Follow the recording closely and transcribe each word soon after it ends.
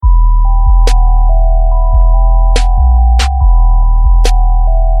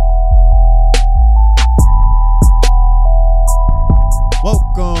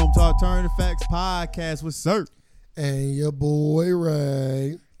Podcast with Sir. And your boy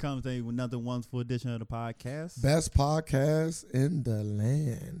Ray. Comes to you with another wonderful edition of the podcast. Best podcast in the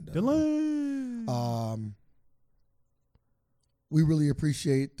land. We really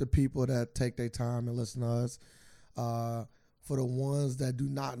appreciate the people that take their time and listen to us. For the ones that do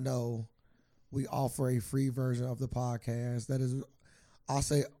not know, we offer a free version of the podcast. That is,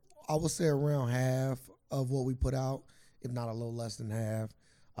 I would say around half of what we put out, if not a little less than half.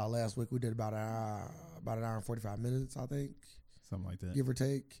 Last week we did about an hour and 45 minutes, I think. Something like that. Give or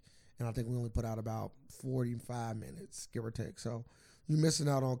take. And I think we only put out about 45 minutes, give or take. So you're missing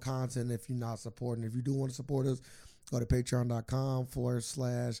out on content if you're not supporting. If you do want to support us, go to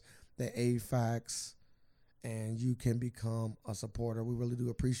patreon.com/the-AFACS and you can become a supporter. We really do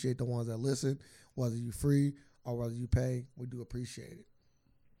appreciate the ones that listen, whether you free or whether you pay. We do appreciate it.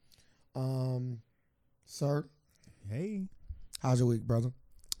 Sir. Hey. How's your week, brother?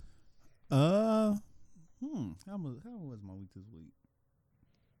 How was my week this week?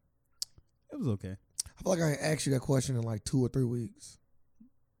 It was okay. I feel like I asked you that question in like 2 or 3 weeks.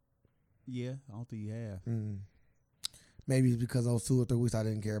 Yeah, I don't think you have. Maybe it's because those 2 or 3 weeks I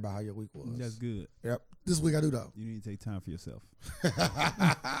didn't care about how your week was. That's good. Yep. This week I do though. You need to take time for yourself.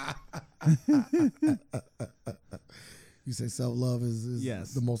 You say self-love is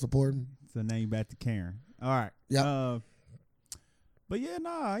yes. the most important? So now you back to Karen. All right. Yeah. But yeah,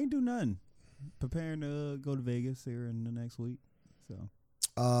 I ain't do nothing. Preparing to go to Vegas here in the next week. So.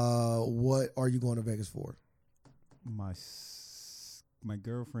 What are you going to Vegas for? My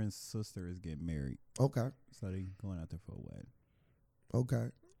girlfriend's sister is getting married. Okay. So they going out there for a wedding. Okay.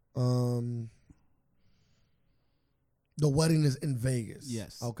 The wedding is in Vegas.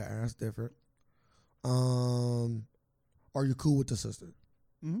 Yes. Okay, that's different. Are you cool with the sister?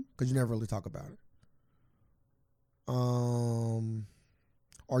 Because you never really talk about it.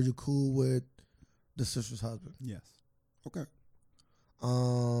 Are you cool with the sister's husband? Yes. Okay.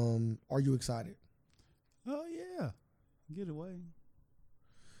 Are you excited? Oh yeah. Get away.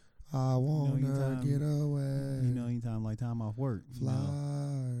 I wanna get away. You know, anytime like time off work. Fly.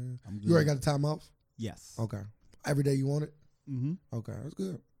 I'm good. You already got the time off? Yes. Okay. Every day you want it? Mm-hmm. Okay, that's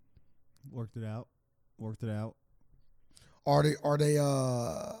good. Worked it out. Are they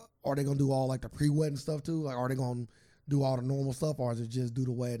gonna do all like the pre-wedding stuff too? Like, are they gonna do all the normal stuff, or is it just do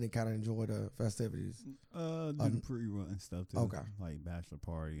the wedding and kind of enjoy the festivities? Do the pre-run stuff too. Okay. Like bachelor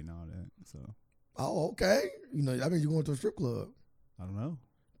party and all that. So. Oh, okay. You know, I mean, you're going to a strip club. I don't know.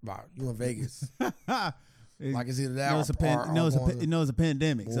 Wow, you in Vegas? Like it's either that it's a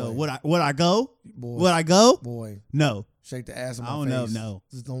pandemic. Boy. So would I go? Boy. Would I go? Boy, no. Shake the ass in my I don't face. know. No.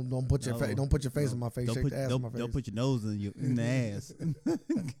 Just don't put your face. Don't put your face in my face. Shake the ass in my face. Don't put your nose in the ass.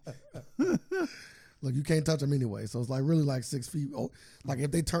 Look, you can't touch them anyway. So it's like really like 6 feet. Oh, like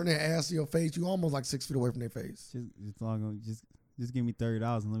if they turn their ass to your face, you almost like 6 feet away from their face. Just give me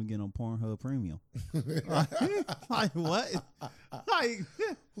 $30 and let me get on Pornhub Premium. Like what? Like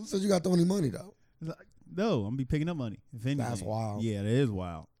who said you got to throw any money though? No, I'm gonna be picking up money. If anything. That's wild. Yeah, that is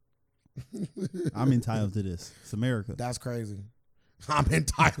wild. I'm entitled to this. It's America. That's crazy. I'm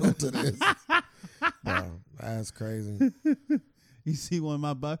entitled to this. Bro, that's crazy. You see one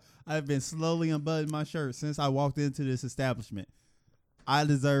of my I've been slowly unbuttoning my shirt since I walked into this establishment. I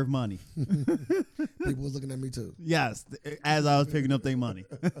deserve money. People was looking at me too. Yes, as I was picking up their money.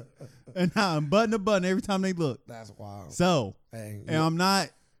 And now I'm button to button every time they look. That's wild. So, hey, and I'm not.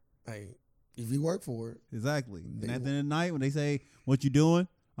 Hey, if you work for it. Exactly. And at the end of the night, when they say, what you doing?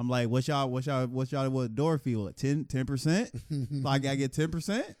 I'm like, what door feel at 10%? Like I get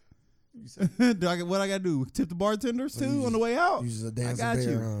 10%? What I gotta do? Tip the bartenders too on the way out? You just a dancing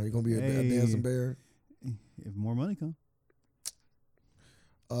bear, huh? You're gonna be a dancing bear? If more money come.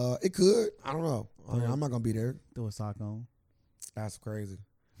 It could. I don't know. I'm not gonna be there. Throw a sock on. That's crazy.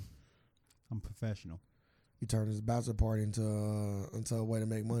 I'm professional. You turn this bachelor party into a way to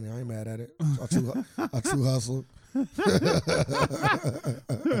make money. I ain't mad at it. A true hustle. I'm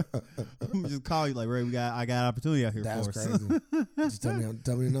just call you like, Ray, I got opportunity out here That's for us. crazy. Just tell me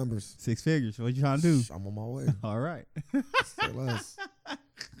the numbers. 6 figures. What you trying to do? I'm on my way. All right. Say less.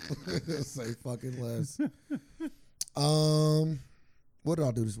 Say fucking less. What did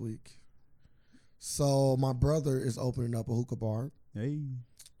I do this week? So my brother is opening up a hookah bar. Hey.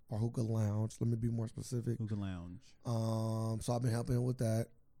 Or hookah lounge. Let me be more specific. Hookah lounge. So I've been helping him with that.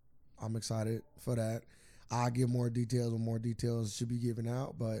 I'm excited for that. I'll give more details when more details should be given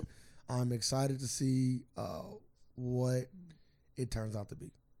out, but I'm excited to see what it turns out to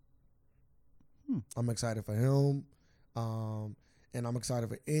be. I'm excited for him, and I'm excited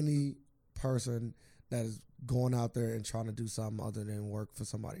for any person that is going out there and trying to do something other than work for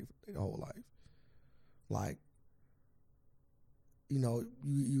somebody their whole life. Like,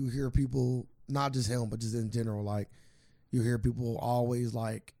 you hear people, not just him, but just in general, like, you hear people always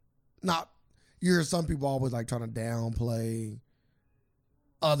like, you hear some people always like trying to downplay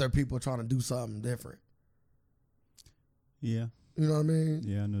other people trying to do something different. Yeah. You know what I mean?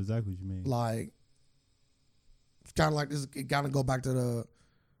 Yeah, I know exactly what you mean. Like, it's kind of like this. It kind of go back to the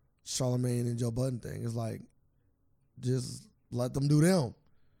Charlamagne and Joe Budden thing. It's like, just let them do them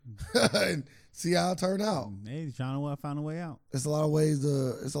and see how it turn out. Hey, trying to find a way out. It's a lot of ways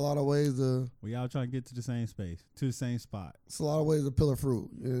to. We all trying to get to the same space, to the same spot. It's a lot of ways to peel a fruit.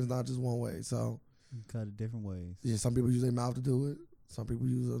 It's not just one way. So, cut it different ways. Yeah, some people use their mouth to do it. Some people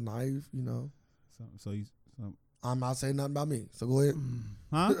use a knife. So I'm not saying nothing about me. So go ahead.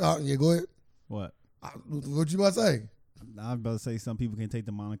 Huh? Yeah, go ahead. What? What you about to say? I was about to say some people can take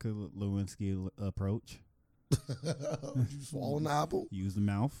the Monica Lewinsky approach. You swallowing the apple? Use the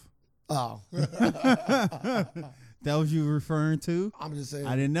mouth. Oh. That was you referring to? I'm just saying.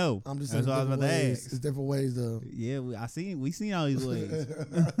 I didn't know. I'm just saying. That's what I was about to ask. It's different ways to. Yeah, we seen all these ways.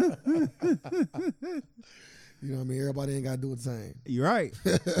 You know what I mean? Everybody ain't got to do it the same. You're right.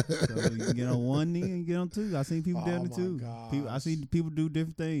 So you can get on one knee and get on two. I seen people doing it too. I see people do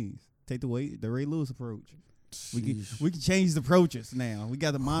different things. Take the Ray Lewis approach. We can change the approaches now. We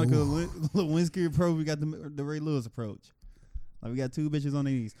got the Monica Lewinsky approach. We got the Ray Lewis approach. Like we got two bitches on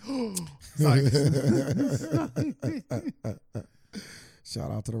their knees.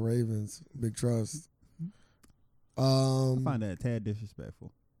 Shout out to the Ravens. Big trust. I find that a tad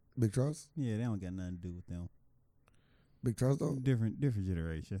disrespectful. Big trust? Yeah, they don't got nothing to do with them. Big trust though? Different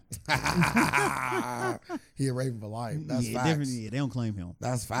generation. He a Raven for life. That's facts. Different. Yeah, they don't claim him.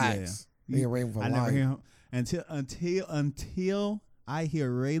 That's facts. Yeah. He a Raven for life. Never hear him until I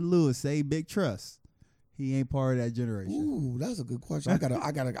hear Ray Lewis say Big Trust. He ain't part of that generation. Ooh, that's a good question. I gotta.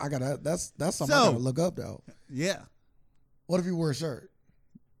 That's something I gotta look up though. Yeah. What if he wore a shirt?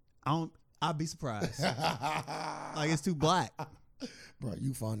 I'd be surprised. Like it's too black. Bro,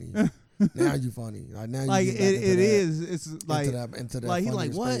 you funny. Now you funny. Now like you it is. It's like into that like he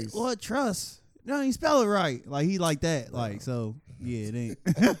like what space. What trust? No, he spell it right. Like he like that. Like so. Yeah, it ain't.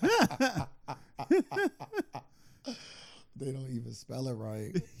 They don't even spell it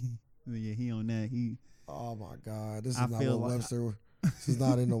right. Yeah, he on that. Oh my God, this is not what Webster. This is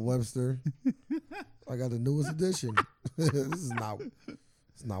not in the Webster. I got the newest edition. It's not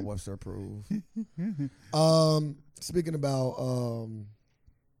Webster approved. Speaking about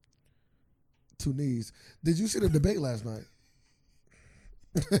two knees, did you see the debate last night?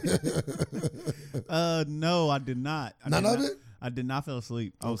 No, I did not. None of it? I did not fall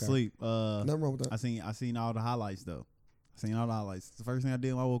asleep. I was asleep. Nothing wrong with that. I seen all the highlights though. I seen all the highlights. The first thing I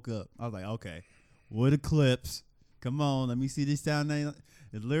did when I woke up, I was like, okay, what are the clips? Come on, let me see this down there.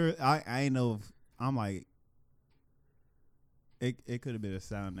 It's literally, I ain't know. I'm like, it could have been a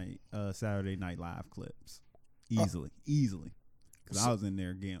Saturday Night Live clips, easily, because I was in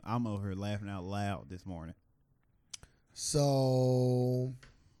there again. I'm over here laughing out loud this morning. So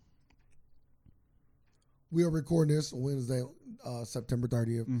we are recording this Wednesday, September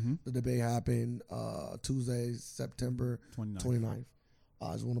 30th. Mm-hmm. The debate happened Tuesday, September 29th.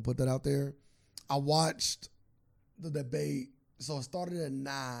 I just want to put that out there. I watched the debate. So it started at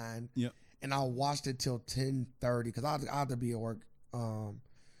 9. Yep. And I watched it till 10:30 because I had to be at work.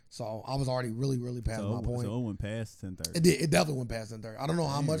 So I was already really, really past my point. So it went past 10:30. It did. It definitely went past 10:30. I don't know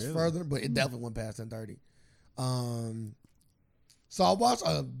how much further, but it definitely went past 10:30. So I watched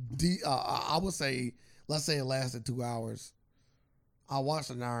I would say, let's say it lasted 2 hours. I watched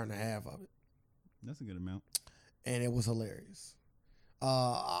an hour and a half of it. That's a good amount. And it was hilarious.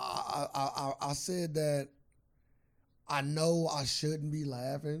 I said that I know I shouldn't be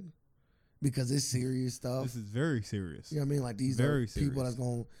laughing because it's serious stuff. This is very serious. You know what I mean? Like these very are serious. people that's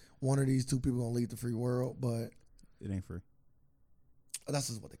going, one of these two people going to lead the free world, but it ain't free. That's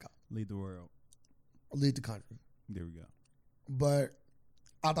just what they call it. Lead the world. Lead the country. There we go. But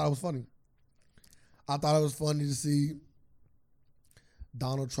I thought it was funny. I thought it was funny to see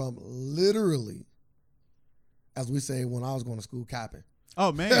Donald Trump literally, as we say when I was going to school, capping.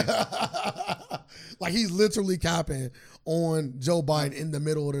 Oh, man. Like he's literally capping on Joe Biden in the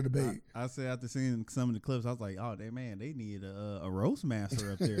middle of the debate. I said after seeing some of the clips, I was like, oh, they need a roast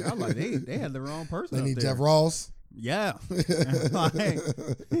master up there. I was like, they had the wrong person They up need there. Jeff Ross. Yeah.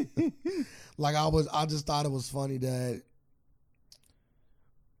 Like I just thought it was funny that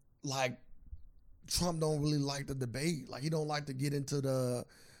like Trump don't really like the debate. Like he don't like to get into the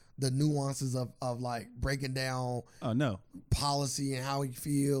nuances of like breaking down policy and how he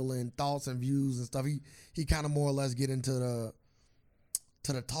feel and thoughts and views and stuff. He kind of more or less get into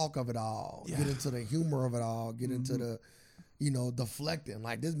to the talk of it all, Yeah. get into the humor of it all, get into the, deflecting.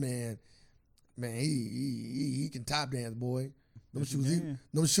 Like this man, he can top dance, boy. Them shoes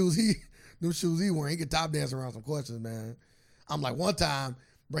he wearing, he can top dance around some questions, man. I'm like, one time,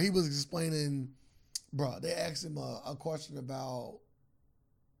 bro, he was explaining, bro, they asked him a question about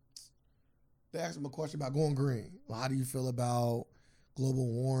going green. Well, how do you feel about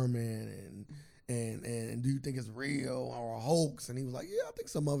global warming and do you think it's real or a hoax? And he was like, yeah, I think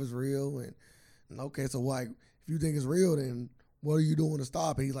some of it's real. And okay, so like, if you think it's real, then what are you doing to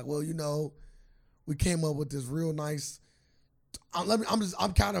stop it? He's like, well, we came up with this real nice.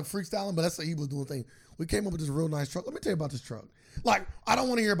 I'm kind of freestyling, but that's what he was doing thing. We came up with this real nice truck. Let me tell you about this truck. Like, I don't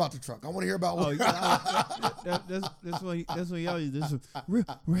want to hear about the truck. I want to hear about what. That's what y'all use. This is real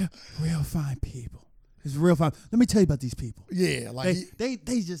fine people. It's real fine. Let me tell you about these people. Yeah, like they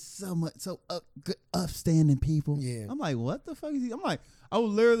just so good, upstanding people. Yeah. I'm like, what the fuck is he? I'm like, I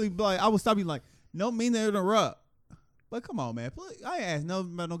would literally be like, I would stop you like, no mean to interrupt. But come on, man. I ain't asked no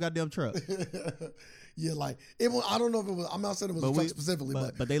goddamn truck. Yeah, like I don't know if it was. I'm not saying it was a truck specifically,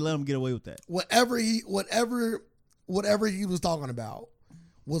 but they let him get away with that. Whatever he was talking about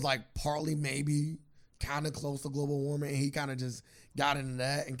was like partly maybe kind of close to global warming, and he kind of just got into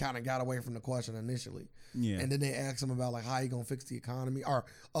that and kind of got away from the question initially. Yeah, and then they asked him about like how he gonna fix the economy or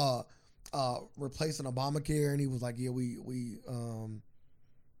replacing Obamacare, and he was like, yeah, we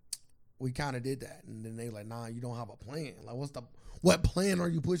kind of did that, and then they like, nah, you don't have a plan. Like, what plan are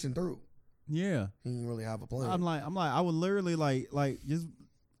you pushing through? Yeah, he didn't really have a plan. I'm like, I would literally I'm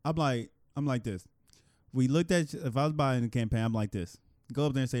like this. We looked at, if I was buying the campaign, I'm like this. Go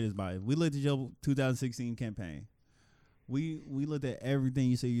up there and say this by it. We looked at your 2016 campaign. We looked at everything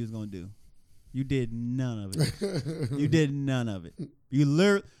you said you was gonna do. You did none of it. You did none of it. You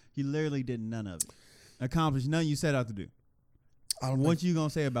literally did none of it. Accomplished none you set out to do. What you gonna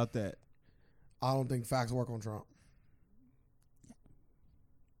say about that? I don't think facts work on Trump.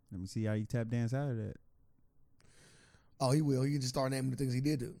 Let me see how you tap dance out of that. Oh, he will. He can just start naming the things he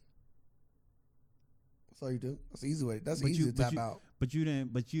did do. That's all you do. That's the easy way. That's easy to tap out. But none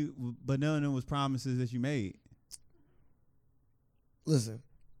of them was promises that you made. Listen,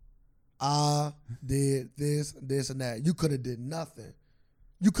 I did this, and that. You could have did nothing.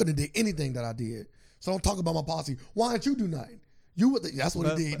 You couldn't have did anything that I did. So don't talk about my policy. Why didn't you do nothing? That's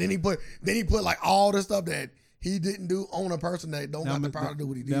what he did. Then he put like all the stuff that he didn't do on a person that don't got the power to do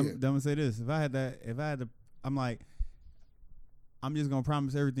what he did. I'm gonna say this: if I had to, I'm like, I'm just gonna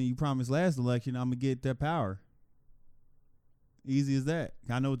promise everything you promised last election. I'm gonna get that power. Easy as that.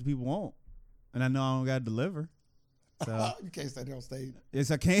 I know what the people want, and I know I don't gotta deliver. So you can't stay there on stage. Yes,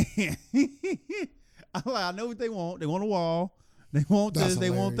 I can. I know what they want. They want a wall. They want this.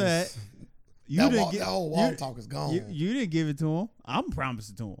 They want that. That whole wall talk is gone. You didn't give it to them. I'm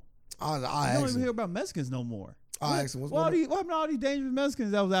promising to them. I don't even hear about Mexicans no more. I asked him, what happened to all these dangerous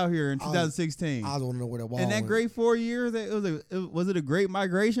Mexicans that was out here in 2016? I don't know where that wall in that went. great 4 years, was it a great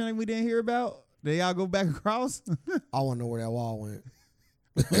migration that we didn't hear about? Did y'all go back across? I want to know where that wall went.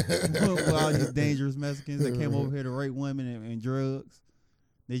 Well, all these dangerous Mexicans that came over here to rape women and drugs,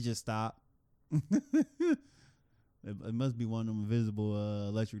 they just stopped. It must be one of them invisible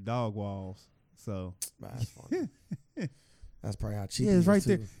electric dog walls. So that's funny. That's probably how cheap. Yeah, it's right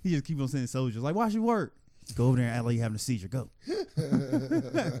there. He just keep on sending soldiers like, "Watch your work. Go over there and act like you having a seizure. Go."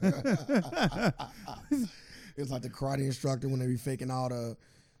 It's like the karate instructor when they be faking all the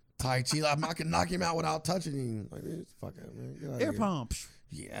Tai Chi. Like, I can knock him out without touching him. Like, fuck it, man. Air pump.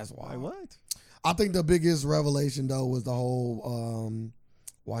 Yeah, that's why. Like, what? I think the biggest revelation though was the whole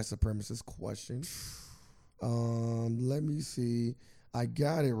white supremacist question. Let me see. I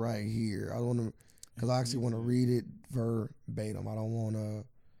got it right here. I want to, because I actually want to read it verbatim. I don't want to.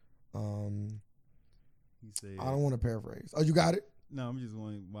 I don't want to paraphrase. Oh, you got it? No, I'm just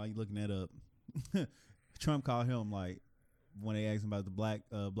wondering while you looking that up. Trump called him like when they asked him about the black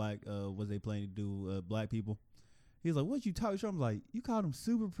what they planning to do black people. He's like, "What you talking?" Trump's like, "You called them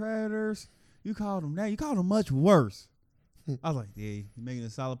super predators. You called them that. You called them much worse." I was like, "Yeah, you're making a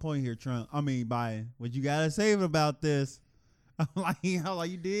solid point here, Trump. I mean, Biden. What you gotta say about this?" I'm like,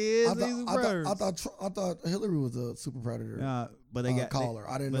 you did. I thought Hillary was a super predator. But they got caller.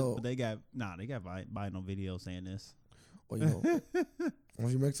 I didn't know. But they got Biden on video saying this. Well,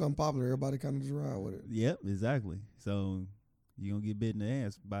 once you make something popular, everybody kind of just ride with it. Yep, exactly. So you're gonna get bit in the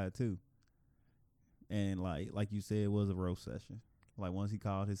ass by it too. And like you said, it was a roast session. Like once he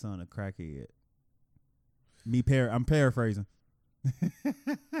called his son a crackhead. I'm paraphrasing.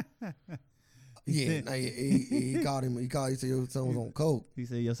 He called him. He said your son was on coke. He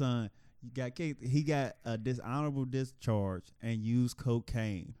said your son, got kicked. He got a dishonorable discharge and used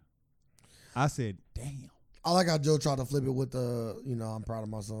cocaine. I said, damn. I like how Joe tried to flip it with the, I'm proud of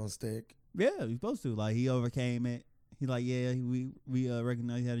my son stick. Yeah, he's supposed to. Like, he overcame it. He like, yeah, we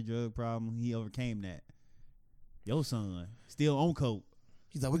recognize he had a drug problem. He overcame that. Your son still on coke.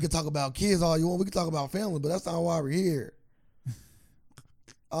 He's like, we can talk about kids all you want. We can talk about family, but that's not why we're here.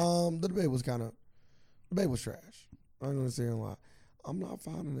 The debate was trash. I ain't gonna say a lot. I'm not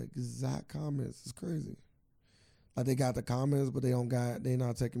finding the exact comments. It's crazy. Like, they got the comments, but they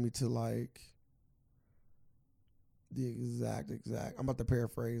not taking me to like the exact. I'm about to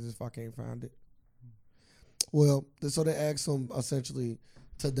paraphrase if I can't find it. Well, so they asked him essentially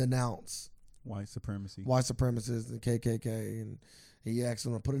to denounce white supremacy, white supremacists, and KKK, and he asked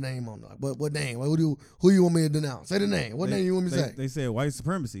him to put a name on it. Like, what name? Who you want me to denounce? Say the name. What name you want me to say? They said white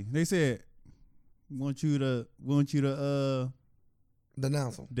supremacy. They said want you to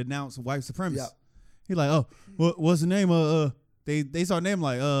denounce white supremacy. Yep. He like, oh, what's the name of they start name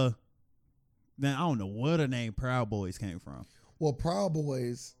like then I don't know where the name Proud Boys came from. Well, Proud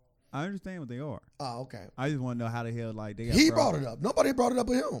Boys, I understand what they are. Oh, okay. I just want to know how the hell like they got. He brought it up. Nobody brought it up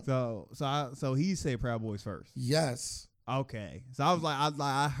with him. So he said Proud Boys first. Yes. Okay. So I was like,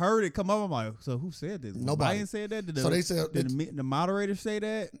 I heard it come up. I'm like, so who said this? Nobody Biden said that. So they said did the moderator say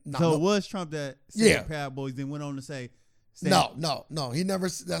that? So it was Trump that said Proud Boys, then went on to say. No. He never.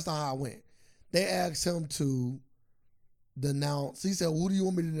 That's not how it went. They asked him to denounce. He said, "Who do you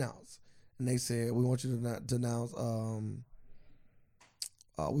want me to denounce?" And they said, "We want you to denounce. We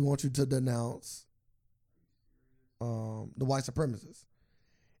want you to denounce the white supremacists."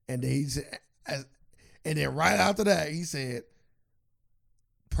 And then he said, and then right after that, he said,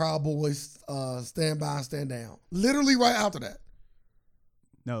 "Proud Boys, stand by and stand down." Literally right after that.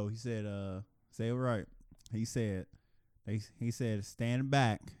 No, he said, "Say it right." He said, "Stand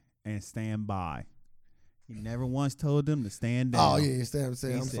back and stand by." He never once told them to stand down. Oh yeah, stand. I'm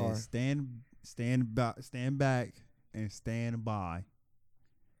sorry. Stand back and stand by.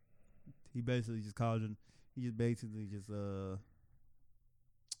 He basically just called him. He just basically just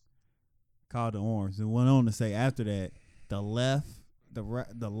called the orange and went on to say after that the left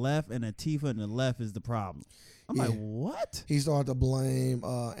and Antifa and the left is the problem. I'm like, what? He started to blame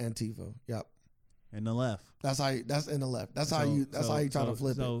Antifa. Yep. And the left. That's in the left. That's how you try to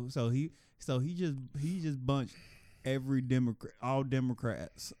flip it. So he just bunched every Democrat, all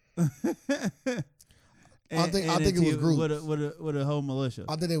Democrats. I think it was groups with a whole militia.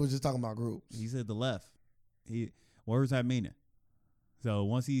 I think they was just talking about groups. He said the left. What was that meaning? So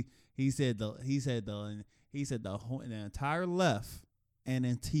once he said the entire left and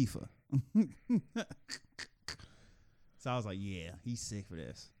Antifa. So I was like, yeah, he's sick for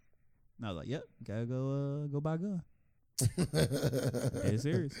this. And I was like, yep, gotta go buy a gun. It's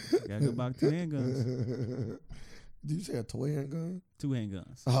serious. Gotta go buy 2 handguns. Did you say a toy handgun? 2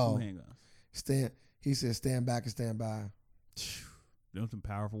 handguns. Oh. 2 handguns. He said, stand back and stand by. Them some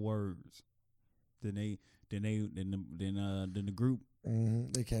powerful words. Then the group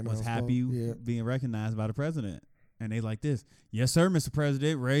they came was happy being recognized by the president. And they like this. Yes, sir, Mr.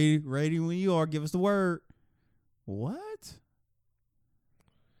 President. Ready when you are. Give us the word. What?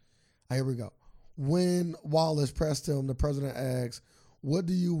 Here we go. When Wallace pressed him, the president asked, "What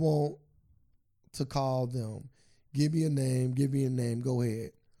do you want to call them? Give me a name. Go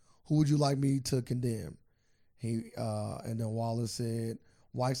ahead. Who would you like me to condemn?" And then Wallace said,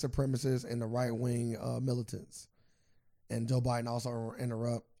 "White supremacists and the right wing militants." And Joe Biden also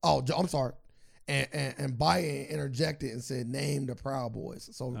interrupt. Oh, I'm sorry. And Biden interjected and said, "Name the Proud Boys."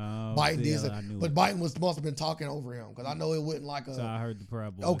 So Biden did say, but Biden must have been talking over him because I know it wasn't like a. So I heard the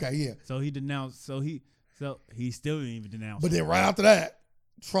Proud Boys. Okay, yeah. So he denounced. So he still didn't even denounce. But then right after that,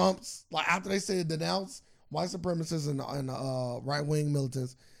 Trump's after they said denounce white supremacists and right wing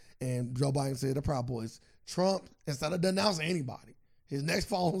militants, and Joe Biden said the Proud Boys. Trump, instead of denouncing anybody, his next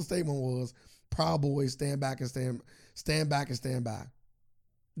following statement was, "Proud Boys, stand back and stand by."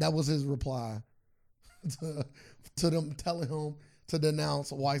 That was his reply to them telling him to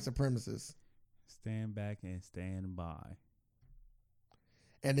denounce white supremacists. Stand back and stand by.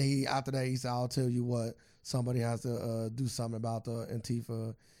 And then after that, he said, "I'll tell you what, somebody has to do something about the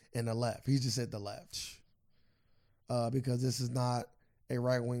Antifa and the left." He just said the left. Because this is not a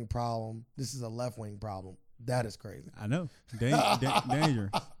right-wing problem. This is a left-wing problem. That is crazy. I know. Danger.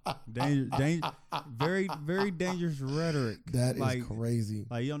 Very, very dangerous rhetoric. That is crazy.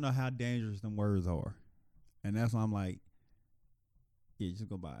 Like, you don't know how dangerous them words are. And that's why I'm like, yeah, just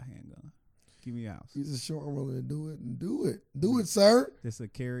go buy a handgun. Keep me house. He's a short willing to do it and do it. Do it, sir. This a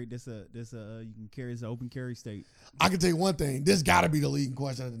carry. You can carry. It's an open carry state. I can tell you one thing. This got to be the leading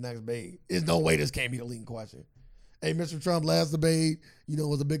question at the next debate. There's no way this can't be the leading question. Hey, Mr. Trump, last debate,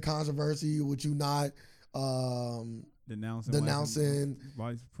 was a big controversy with you not denouncing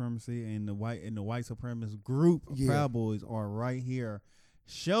white supremacy, and the white supremacist group of Proud Boys are right here.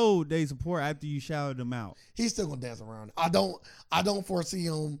 Showed they support after you shouted them out. He's still gonna dance around it. I don't foresee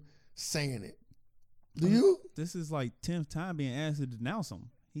him saying it. Do you? This is like 10th time being asked to denounce him.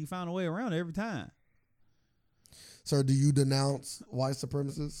 He found a way around it every time. Sir, do you denounce white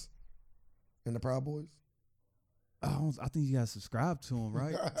supremacists and the Proud Boys? I think you gotta subscribe to him,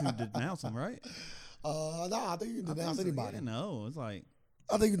 right? To denounce him, right? No, I think you can denounce anybody. No, it's like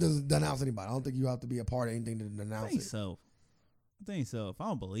I think you can denounce anybody. I don't think you have to be a part of anything to denounce it. I think so. If I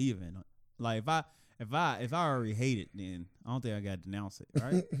don't believe in it, like if I already hate it, then I don't think I gotta denounce it,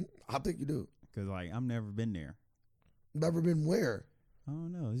 right? I think you do. Cause like I've never been there. Never been where? I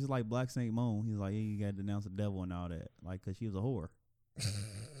don't know. It's just like Black Snake Moan. He's like, yeah, you gotta denounce the devil and all that, like, cause she was a whore.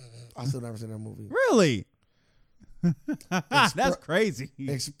 I still never seen that movie. Really? That's crazy.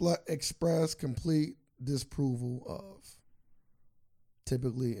 Express complete disapproval of,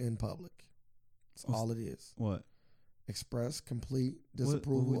 typically in public. That's all it is. What? Express complete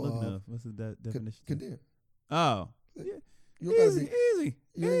disapproval of. What's the definition? Condemn. Oh, yeah.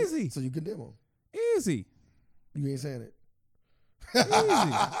 Easy. So you condemn them. Easy. You ain't saying it.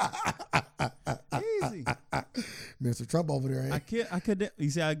 Easy. Mr. Trump over there. I could.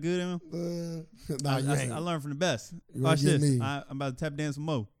 You see how good I am? Nah, you ain't. I learned from the best. You Watch this. me. I'm about to tap dance some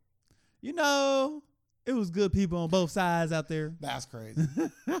more. It was good people on both sides out there. That's crazy.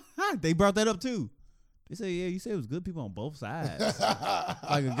 They brought that up too. They say, yeah, you say it was good people on both sides.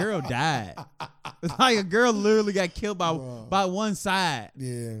 Like a girl died. It's like a girl literally got killed by one side.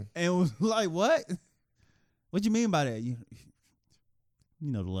 Yeah. And it was like, what? What you mean by that? You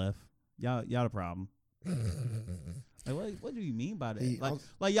know the left. Y'all the problem. Like what do you mean by that? You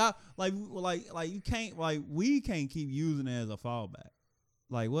can't, like, we can't keep using it as a fallback.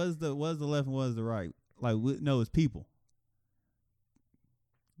 Like what's the left and what's the right? Like no, it's people.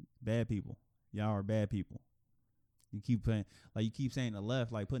 Bad people. Y'all are bad people. You keep saying the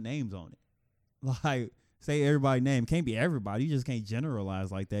left, like put names on it. Like say everybody's name. Can't be everybody. You just can't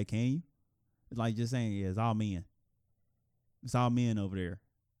generalize like that, can you? It's like just saying, yeah, it's all men. It's all men over there.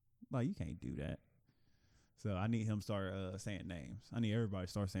 Like you can't do that. So I need him to start saying names. I need everybody to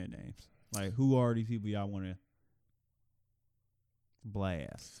start saying names. Like who are these people y'all want to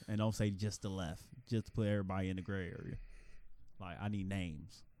blast? And don't say just the left. Just to put everybody in the gray area. Like I need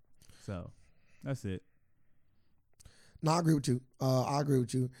names. So that's it. No, I agree with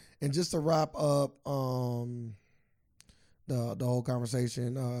you. And just to wrap up the whole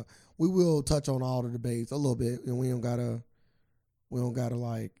conversation, we will touch on all the debates a little bit, and we don't gotta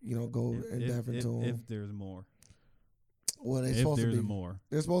like go in depth into them. If there's more. Well, they're supposed to be. If there's more.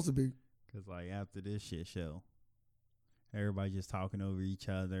 They're supposed to be. Because like after this shit show, everybody just talking over each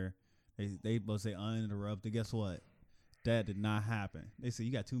other. They supposed to say uninterrupted. Guess what? That did not happen. They said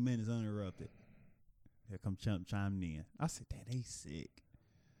you got 2 minutes uninterrupted. Here come Chump chiming in. I said, damn, they sick.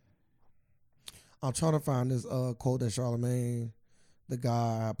 I'm trying to find this quote that Charlamagne, the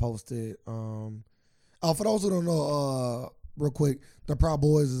guy, posted. For those who don't know, real quick, the Proud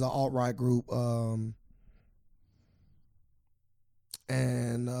Boys is an alt-right group.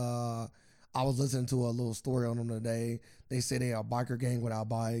 And I was listening to a little story on them today. They say they are a biker gang without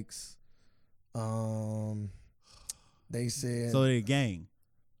bikes. They said so. They a gang.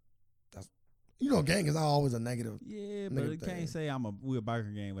 Gang is not always a negative. Yeah, but you can't say we're a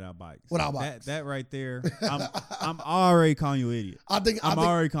biker gang without bikes. Without bikes. That right there, I'm already calling you an idiot. I'm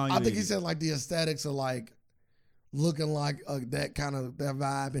already calling you an idiot. I think he said like the aesthetics of like looking like that kind of that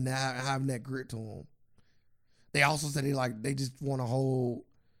vibe and having that grit to them. They also said they just want to hold.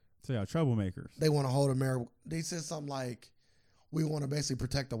 So y'all troublemakers. They want to hold America. They said something like, we want to basically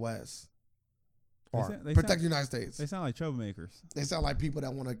protect the West. Or protect the United States. They sound like troublemakers. They sound like people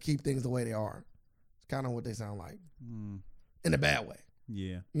that want to keep things the way they are. It's kind of what they sound like. In a bad way.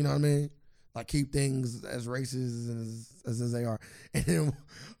 Yeah. You know what I mean? Like keep things as racist as they are. And then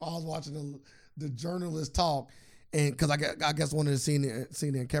I was watching the journalist talk, and because I guess one of the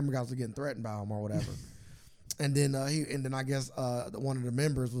senior camera guys was getting threatened by him or whatever. And then I guess one of the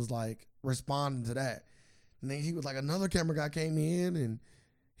members was like responding to that. And then he was like, another camera guy came in and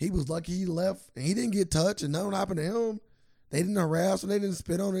he was lucky he left and he didn't get touched and nothing happened to him. They didn't harass him. They didn't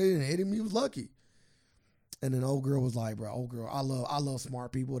spit on it. They didn't hit him. He was lucky. And then old girl was like, I love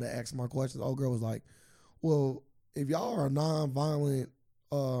smart people that ask smart questions. Old girl was like, well, if y'all are a nonviolent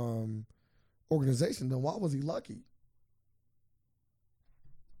organization, then why was he lucky?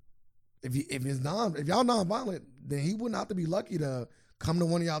 If y'all non-violent, then he wouldn't have to be lucky to come to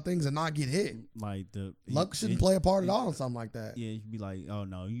one of y'all things and not get hit. Like luck shouldn't play a part at all in something like that. Yeah, you should be like, oh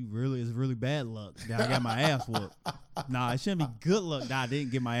no, it's really bad luck that I got my ass whooped. Nah, it shouldn't be good luck that I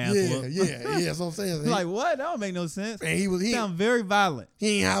didn't get my ass whooped. Yeah. That's what I'm saying. Like what? That don't make no sense. And he sound very violent.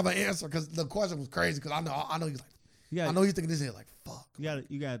 He didn't have an answer because the question was crazy. Because I know he's like, I know he's thinking this is like, fuck.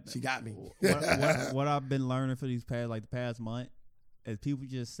 You got. She got me. What I've been learning for the past month is people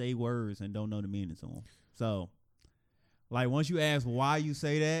just say words and don't know the meaning to them. So. Like, once you ask why you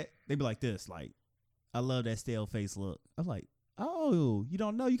say that, they be like this. Like, I love that stale face look. I'm like, oh, you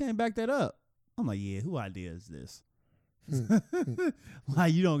don't know? You can't back that up. I'm like, yeah, who idea is this?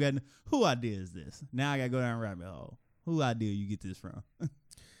 Like, you don't got who idea is this? Now I got to go down a rabbit hole. Who idea you get this from?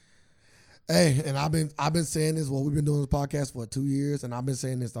 Hey, and I've been saying this. Well, we've been doing this podcast for 2 years, and I've been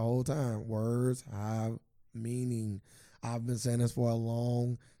saying this the whole time. Words have meaning. I've been saying this for a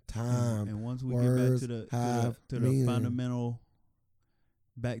long time. And once we get back to the fundamental,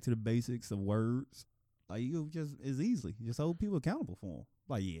 back to the basics of words, like it's easily just hold people accountable for them.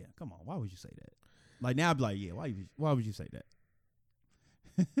 Like, yeah, come on, why would you say that? Like now, I'd be like, yeah, why would you say that?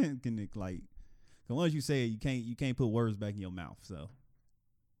 Like, once you say it, you can't put words back in your mouth. So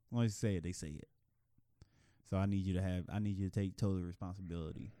once you say it, they say it. So I need you to take total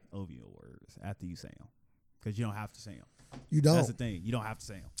responsibility over your words after you say them, because you don't have to say them. You don't. That's the thing. You don't have to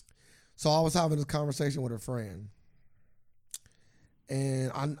say them. So I was having this conversation with a friend,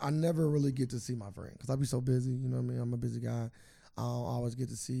 and I never really get to see my friend because I be so busy. You know what I mean? I'm a busy guy. I don't always get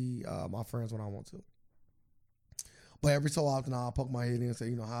to see my friends when I want to. But every so often I'll poke my head in and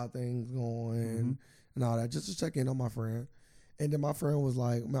say, how things going and all that, just to check in on my friend. And then my friend was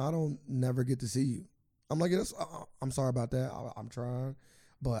like, man, I don't never get to see you. I'm like, yes, I'm sorry about that. I'm trying,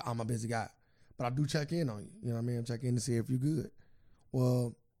 but I'm a busy guy. But I do check in on you. You know what I mean? Check in to see if you're good.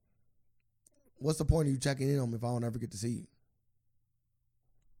 Well, what's the point of you checking in on me if I don't ever get to see you?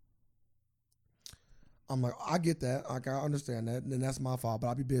 I'm like, I get that. I understand that. And that's my fault. But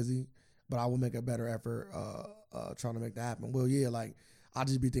I'll be busy. But I will make a better effort trying to make that happen. Well, yeah, like, I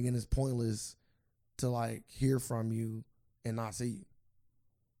just be thinking it's pointless to, like, hear from you and not see you.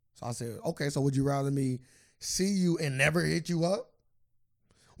 So I said, okay, so would you rather me see you and never hit you up?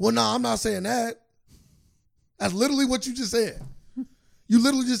 Well, no, I'm not saying that. That's literally what you just said. You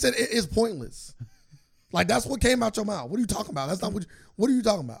literally just said it's pointless. Like, that's what came out your mouth. What are you talking about? That's not what are you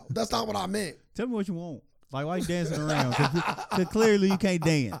talking about? That's not what I meant. Tell me what you want. Like, why you dancing around? Because clearly you can't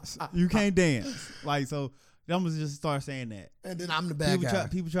dance. You can't dance. Like, so I'm going to just start saying that. And then I'm the bad guy.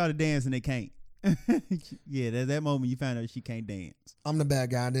 People try to dance and they can't. Yeah, there's that moment you find out she can't dance. I'm the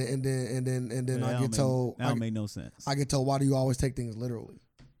bad guy. And then I get told. That don't make no sense. I get told, why do you always take things literally?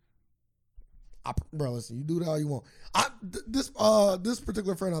 Bro, listen, you do that all you want. This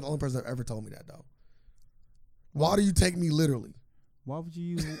particular friend not the only person that ever told me that though. Why do you take me literally? Why would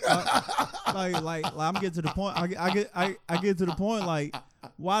you use like I'm getting to the point. I get to the point like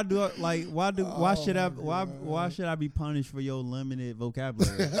why should I be punished for your limited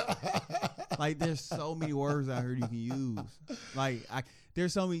vocabulary? Like there's so many words out here you can use. Like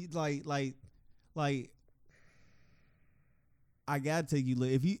there's so many like I gotta take you.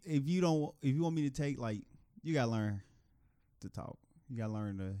 If you want me to take, like, you gotta learn to talk. You gotta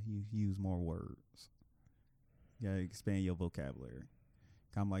learn to use more words. You gotta expand your vocabulary.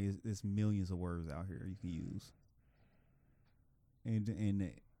 I'm like, it's millions of words out here you can use.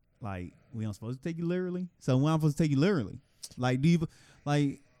 And like, we aren't supposed to take you literally. So when I'm supposed to take you literally, like,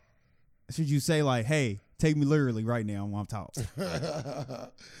 should you say like, hey, take me literally right now when I'm talking? Because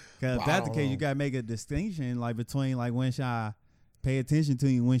if that's the case, you gotta make a distinction like between like when should I pay attention to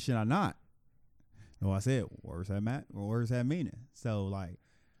you, when should I not? No, I said words have meaning. So like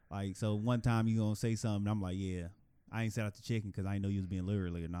so one time you gonna say something, I'm like, yeah, I ain't set out the chicken because I didn't know you was being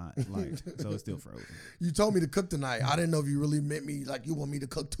literally or not. Like, so it's still frozen. You told me to cook tonight. I didn't know if you really meant me like you want me to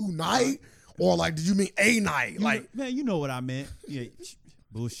cook tonight or like did you mean a night? Man, you know what I meant. Yeah,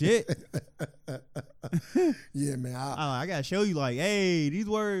 bullshit. Yeah, man. I gotta show you like, hey, these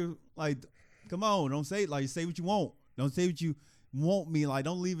words like, come on, don't say like say what you want. Don't say what you want me, like,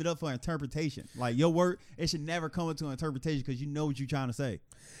 don't leave it up for interpretation. Like, your word, it should never come into interpretation because you know what you're trying to say.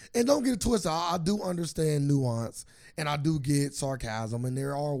 And don't get it twisted. I do understand nuance and I do get sarcasm, and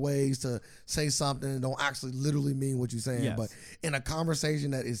there are ways to say something and don't actually literally mean what you're saying. Yes. But in a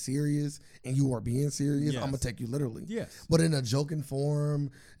conversation that is serious and you are being serious, yes, I'm gonna take you literally. Yes. But in a joking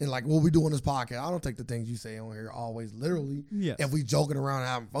form and like what we do on this podcast, I don't take the things you say on here always literally. Yes. If we joking around and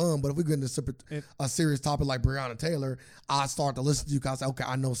having fun, but if we get into a serious topic like Breonna Taylor, I start to listen to you because I say, okay,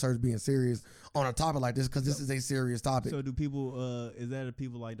 I know sir's being serious on a topic like this because this is a serious topic. So do people? Is that if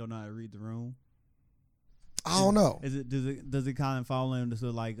people like don't know how to read the room? I don't know. Does it kind of fall into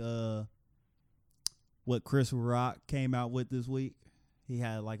like what Chris Rock came out with this week? He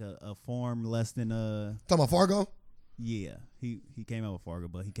had like a form less than Talking about Fargo? Yeah, he came out with Fargo,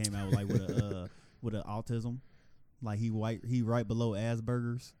 but he came out with like with an autism, like he right below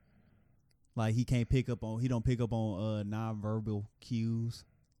Asperger's, like he don't pick up on nonverbal cues.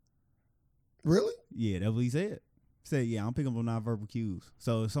 Really? Yeah, that's what he said. He said, yeah, I'm picking up on nonverbal cues.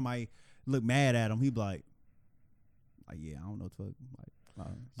 So if somebody look mad at him, he'd be like yeah, I don't know what to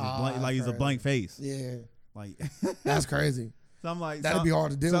like he's a blank face. Yeah, like that's crazy. So I'm like, that'd be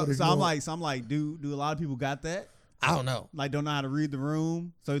hard to deal with. So I'm like, do a lot of people got that? I don't know. Like, don't know how to read the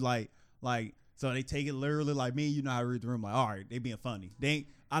room. So so they take it literally. Like me, you know how to read the room. Like, all right, they being funny.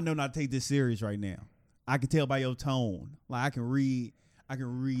 I know not to take this serious right now. I can tell by your tone. Like I can read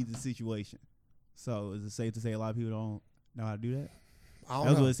the situation. So is it safe to say a lot of people don't know how to do that?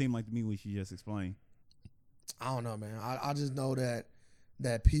 That's what it seemed like to me. We should just explain. I don't know, man. I just know that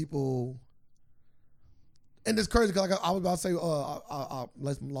people, and it's crazy because like I was about to say, I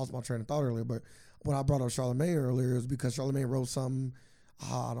lost my train of thought earlier, but when I brought up Charlamagne earlier, it was because Charlamagne wrote something.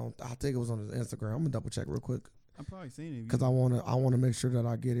 I think it was on his Instagram. I'm gonna double check real quick. I've probably seen it because I want to make sure that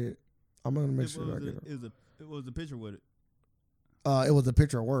I get it. I'm gonna make sure that I get it. It was a picture with it. It was a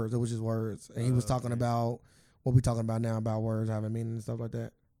picture of words. It was just words, and he was talking about what we talking about now about words having meaning and stuff like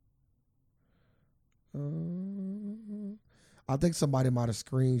that. I think somebody might have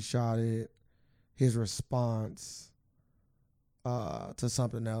screenshotted his response to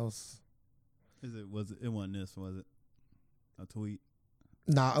something else. It wasn't this, was it? A tweet?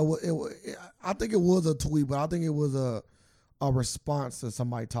 Nah, I think it was a tweet, but I think it was a response to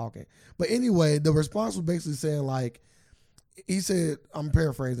somebody talking. But anyway, the response was basically saying like, he said, I'm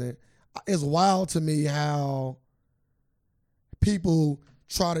paraphrasing, it's wild to me how people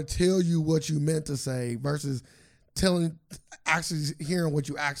try to tell you what you meant to say versus actually hearing what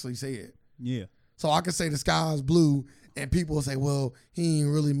you actually said. Yeah. So I could say the sky is blue and people will say, well, he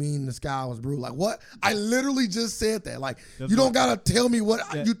didn't really mean the sky was blue. Like what? I literally just said that. Like you don't got to tell me what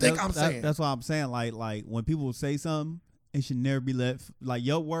you think I'm saying. That's why I'm saying like when people say something, it should never be left, like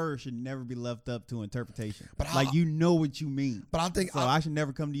your word should never be left up to interpretation. But like you know what you mean. But I think so. I should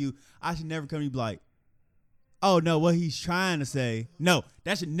never come to you. I should never come to you like, oh no, what he's trying to say. No,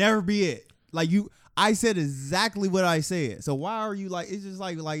 that should never be it. Like I said exactly what I said. So why are you like? It's just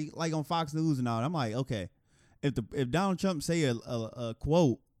like on Fox News and all. I'm like, okay, if Donald Trump say a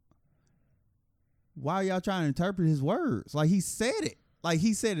quote, why are y'all trying to interpret his words? Like he said it. Like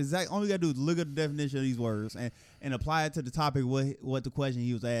he said exactly. All you gotta do is look at the definition of these words and apply it to the topic what the question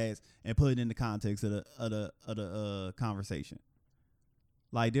he was asked and put it in the context of the conversation.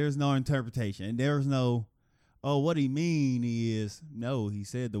 Like there's no interpretation. There's no, oh, what he mean is no. He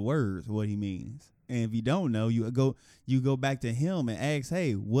said the words what he means. And if you don't know, you go back to him and ask,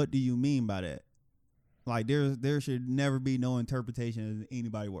 hey, what do you mean by that? Like there should never be no interpretation of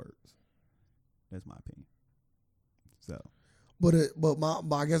anybody's words. That's my opinion. So. But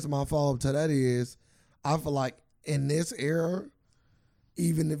I guess my follow up to that is, I feel like in this era,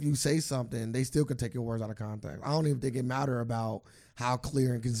 even if you say something, they still can take your words out of context. I don't even think it matter about how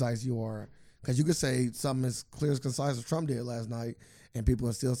clear and concise you are, because you could say something as clear as concise as Trump did last night, and people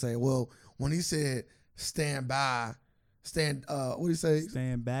will still say, well, when he said stand by, what did he say?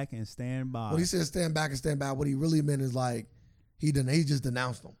 Stand back and stand by. When he said stand back and stand by, what he really meant is like he just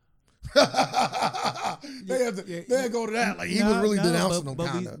denounced them. They go to that like he was really denouncing them,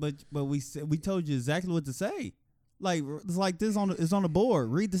 kind of. But we told you exactly what to say. Like it's like this it's on the board.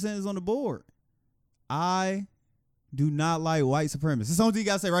 Read the sentence on the board. I do not like white supremacists. It's something you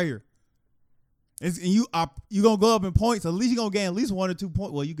gotta say right here. And you gonna go up in points. At least you gonna gain at least 1 or 2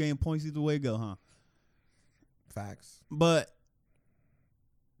 points. Well, you gain points either way it go, huh? Facts. But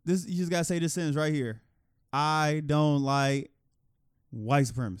you just gotta say this sentence right here. I don't like white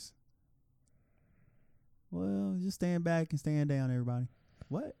supremacists. Well, just stand back and stand down, everybody.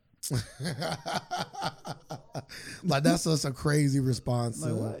 What? Like that's just a crazy response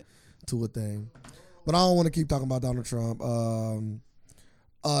to a thing. But I don't want to keep talking about Donald Trump.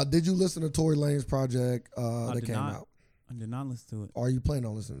 Did you listen to Tory Lanez project that came out? I did not listen to it. Or are you planning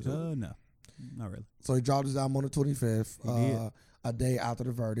on listening to it? No, not really. So he dropped his album on the 25th, a day after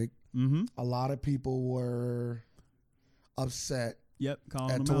the verdict. Mm-hmm. A lot of people were upset at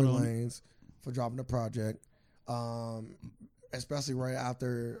Tory Lanez for dropping the project, especially right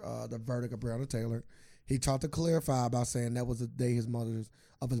after the verdict of Breonna Taylor. He tried to clarify by saying that was the day of his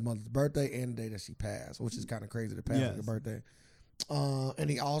mother's birthday and the day that she passed, which is kind of crazy to pass on your birthday. And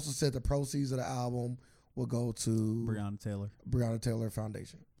he also said the proceeds of the album will go to Breonna Taylor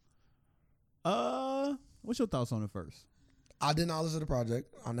Foundation. What's your thoughts on it first? I did not listen to the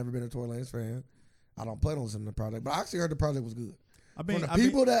project. I've never been a Tory Lanez fan. I don't plan on listening to the project, but I actually heard the project was good. From the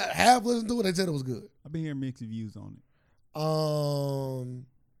people that have listened to it, they said it was good. I've been hearing mixed views on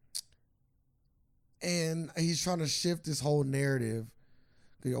it. And he's trying to shift this whole narrative.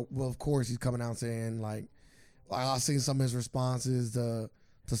 Well, of course, he's coming out saying like I've seen some of his responses to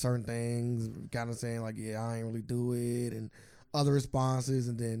certain things, kind of saying like, yeah, I ain't really do it, and other responses,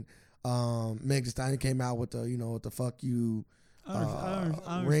 and then Meg Thee Stallion came out with the fuck you. I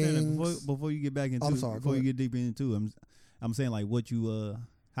understand rings. Before you get back into, before you get deeper into, I'm saying like what you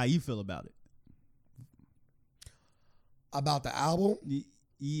how you feel about it. About the album?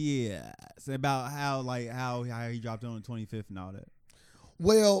 Yeah, it's about how he dropped it on the 25th and all that.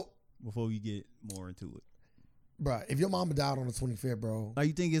 Well, before we get more into it. Bro, if your mama died on the 25th, bro. Like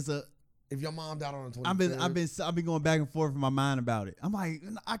you think it's a... If your mom died on the 25th... I've been going back and forth in my mind about it. I'm like,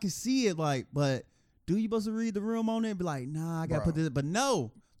 I can see it, like, but do you supposed to read the room on it and be like, nah, I gotta put this... But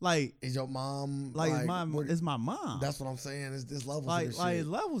no, like... Is your mom... Like it's my mom. That's what I'm saying. It's levels like, of this like shit. It's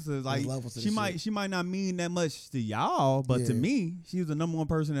levels of like, levels of she might not mean that much to y'all, but to me, she was the number one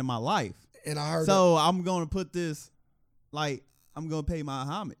person in my life. And I heard... So I'm going to put this... Like, I'm going to pay my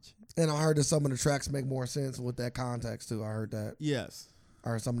homage. And I heard that some of the tracks make more sense with that context too. I heard that. Yes. I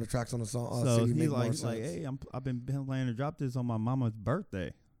heard some of the tracks on the song. So CD he's make more sense. like, hey, I've been planning to drop this on my mama's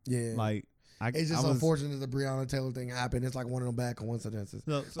birthday. Yeah. Like, it's just unfortunate the Breonna Taylor thing happened. It's like one of them bad coincidences.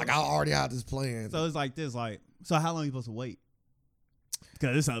 So, like I already had this plan. So it's like this. Like, so how long are you supposed to wait?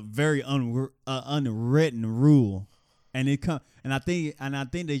 Because it's a very unwritten rule. And I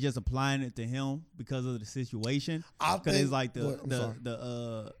think they just applying it to him because of the situation. Because it's like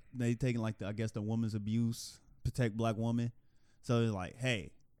they taking like I guess the woman's abuse, protect black women. So it's like,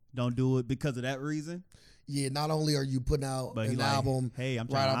 hey, don't do it because of that reason. Yeah, not only are you putting out an album hey, I'm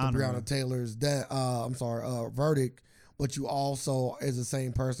right after Breonna Taylor's verdict, but you also is the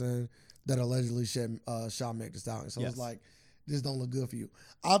same person that allegedly shot Meg Thee Stallion. So it's like this don't look good for you.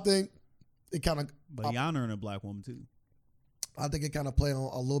 I think it kind of. But he honoring a black woman too. I think it kind of play on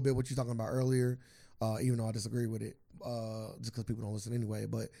a little bit what you're talking about earlier, even though I disagree with it, just because people don't listen anyway.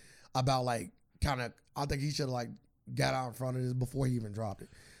 But about like kind of, I think he should have like got out in front of this before he even dropped it.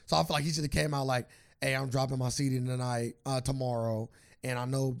 So I feel like he should have came out like, hey, I'm dropping my CD tonight, tomorrow, and I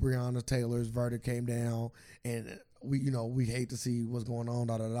know Breonna Taylor's verdict came down, and we hate to see what's going on,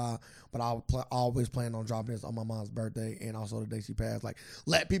 but I always plan on dropping this on my mom's birthday and also the day she passed. Like,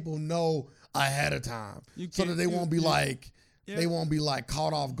 let people know ahead of time so that they won't be like. Yeah. They won't be like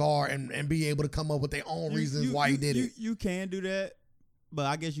caught off guard and be able to come up with their own reasons why he did it. You can do that, but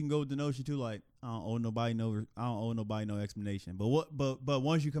I guess you can go with the notion too, like I don't owe nobody no explanation. But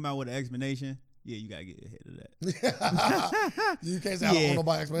once you come out with an explanation, yeah, you gotta get ahead of that. You can't say I don't owe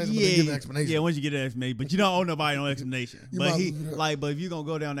nobody explanation, but then give an explanation. Yeah, once you get an explanation, but you don't owe nobody no explanation. But if you're gonna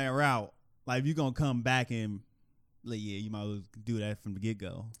go down that route, like if you're gonna come back and like, yeah, you might as well do that from the get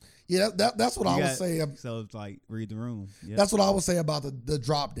go. Yeah, that's what I would say. So it's like read the room. Yep. That's what I would say about the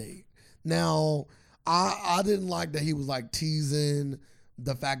drop date. Now, I didn't like that he was like teasing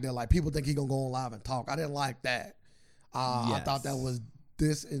the fact that like people think he gonna go on live and talk. I didn't like that. I thought that was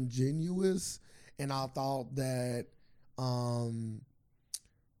disingenuous, and I thought that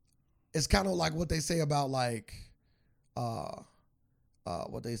it's kind of like what they say about like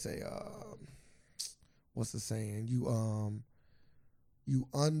what they say what's the saying? You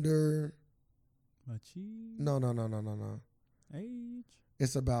under No. Age.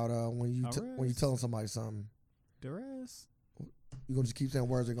 It's about when you telling somebody something. Duress. You gonna just keep saying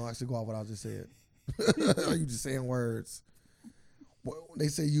words? They're gonna actually go off what I just said. Are you just saying words? They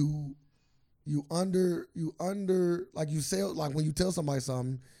say you under like you say like when you tell somebody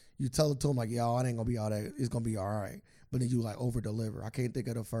something, you tell it to them like, yo, it ain't gonna be all that. It's gonna be all right. But then you like over deliver. I can't think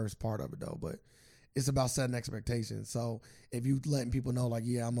of the first part of it though, but it's about setting expectations. So if you letting people know like,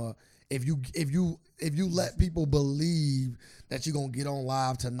 yeah, if you let people believe that you're gonna get on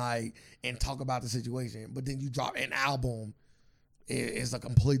live tonight and talk about the situation, but then you drop an album, it's a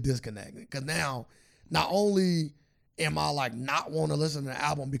complete disconnect. Because now, not only am I like not want to listen to the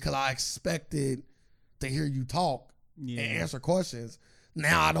album because I expected to hear you talk and answer questions.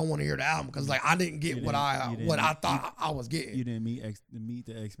 Now I don't want to hear the album because like I didn't get what I thought I was getting. You didn't meet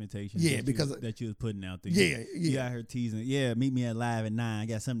the expectations. Yeah, because that you was putting out there. Yeah. You got her teasing. Yeah, meet me at live at 9. I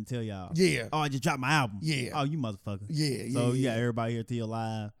got something to tell y'all. Yeah. Oh, I just dropped my album. Yeah. Oh, you motherfucker. Yeah. So you got everybody here to your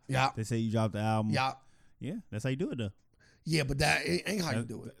live. Yeah. They say you dropped the album. Yeah. Yeah, that's how you do it though. Yeah, but that ain't how you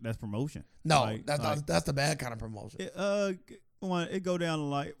do it. That's promotion. No, that's the bad kind of promotion. it go down to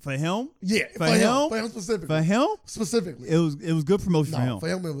like for him. Yeah, for him specifically. For him specifically, it was good promotion for him. For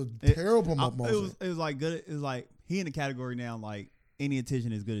him, it was terrible promotion. It was like good. It was like he in the category now. Like any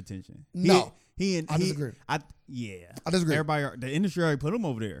attention is good attention. I disagree. I disagree. Everybody, the industry already put him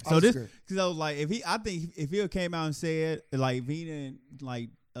over there. So this, because I was like, if he came out and said like if he didn't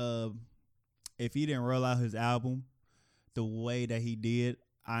if he didn't roll out his album the way that he did,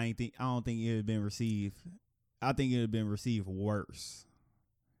 I don't think it would have been received. I think it would have been received worse.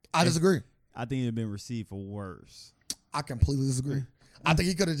 I disagree. I think it would have been received for worse. I completely disagree. I think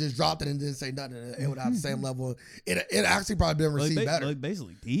he could have just dropped it and didn't say nothing. It would have the same level. It actually probably been received better. Like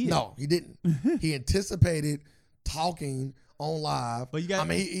basically did. No, he didn't. He anticipated talking on live. But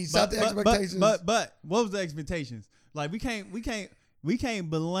he set the expectations. But what was the expectations? Like we can't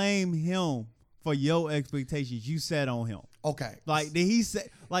blame him for your expectations you set on him. Okay. Like did he say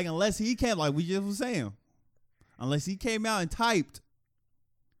like unless he came like we just was saying, unless he came out and typed,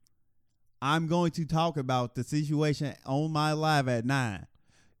 I'm going to talk about the situation on my live at 9.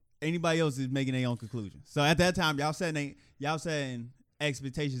 Anybody else is making their own conclusions. So at that time, y'all setting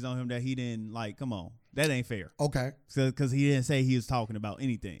expectations on him that he didn't like. Come on, that ain't fair. Okay. So because he didn't say he was talking about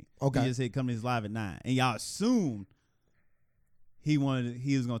anything. Okay. He just said come to his live at 9, and y'all assumed he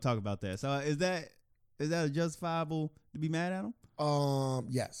was going to talk about that. So is that justifiable to be mad at him?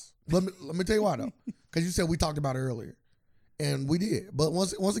 Yes. Let me tell you why though, because you said we talked about it earlier. And we did. But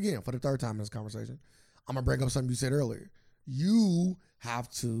once again, for the third time in this conversation, I'm going to bring up something you said earlier. You have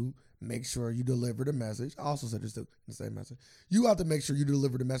to make sure you deliver the message. I also said this too, the same message. You have to make sure you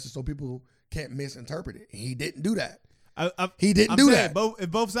deliver the message so people can't misinterpret it. And he didn't do that. He didn't do that.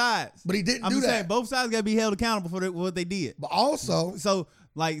 Both sides. But he didn't do that. I'm saying both sides got to be held accountable for what they did. But also.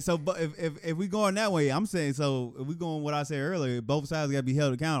 But if we going that way, I'm saying, so if we going what I said earlier, both sides got to be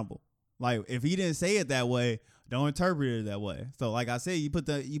held accountable. Like if he didn't say it that way, don't interpret it that way. So like I said, you put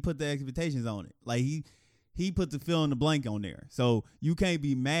the expectations on it. Like he put the fill in the blank on there. So you can't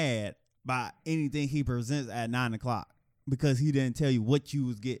be mad by anything he presents at 9:00 because he didn't tell you what you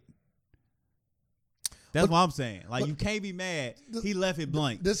was getting. What I'm saying. Like you can't be mad. He left it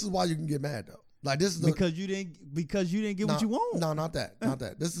blank. This is why you can get mad though. Like this is because you didn't get what you want. No, not that.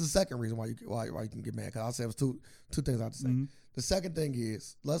 This is the second reason why you can get mad. Because I said it was two things I have to say. Mm-hmm. The second thing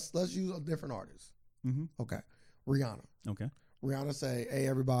is let's use a different artist. Mm-hmm. Okay. Rihanna. Okay. Rihanna say, "Hey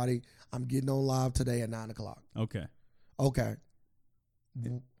everybody, I'm getting on live today at 9:00." Okay.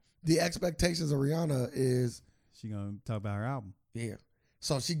 Yeah. The expectations of Rihanna is she gonna talk about her album. Yeah.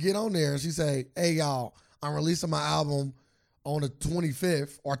 So she get on there and she say, "Hey y'all, I'm releasing my album on the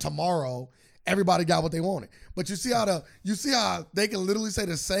 25th or tomorrow." Everybody got what they wanted. But you see how they can literally say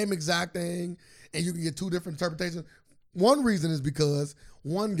the same exact thing and you can get two different interpretations. One reason is because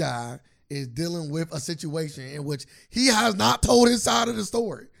one guy is dealing with a situation in which he has not told his side of the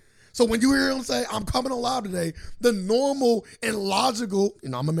story. So when you hear him say, "I'm coming on live today," the normal and logical,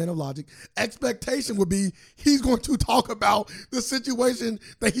 I'm a man of logic, expectation would be he's going to talk about the situation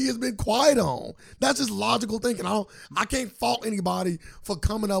that he has been quiet on. That's just logical thinking. I can't fault anybody for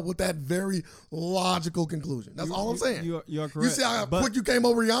coming up with that very logical conclusion. That's all I'm saying. You're correct. You see how quick you came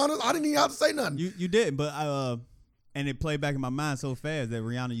over Rihanna? I didn't even have to say nothing. You did, but and it played back in my mind so fast that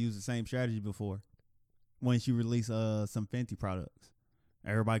Rihanna used the same strategy before when she released some Fenty products.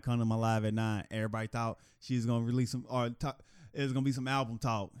 Everybody come to my live at 9. Everybody thought she was gonna release some or it was gonna be some album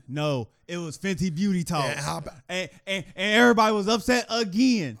talk. No, it was Fenty Beauty talk. And everybody was upset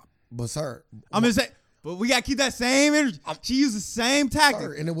again. But sir, I'm just saying. But we gotta keep that same energy. She used the same tactic.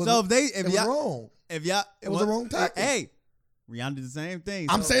 Sir, and it was so it was wrong. If y'all, it was the wrong tactic. Hey, Rihanna did the same thing.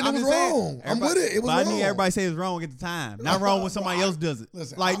 I'm saying it was wrong. I'm with it. It was wrong. I need everybody to say it's wrong at the time. Not wrong when somebody else does it.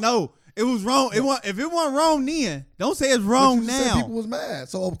 Listen, no. It was wrong. If it wasn't wrong then, don't say it's wrong now. Said people was mad.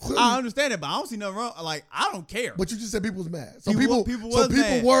 So clearly, I understand it, but I don't see nothing wrong. Like I don't care. But you just said people was mad. So people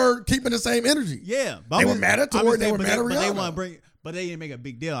were keeping the same energy. Yeah, they were mad at Tori. They were mad at Rihanna. But they want to bring. But they didn't make a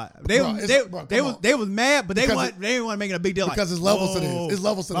big deal. They was mad, but they didn't want to make a big deal. Because it's levels to this. It's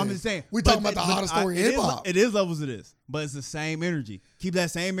levels to this. I'm just saying. We talking about the hottest story in hip hop. It is levels to this, but it's the same energy. Keep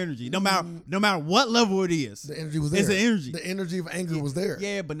that same energy, no matter what level it is. The energy was there. It's the energy. The energy of anger was there.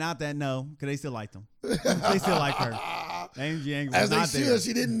 Yeah, but not that. No, because they still liked them. They still like her. The energy anger was not there.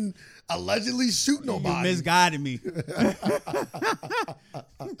 She didn't allegedly shoot nobody. You misguided me.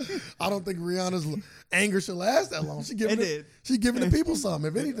 I don't think Rihanna's anger should last that long. She giving the people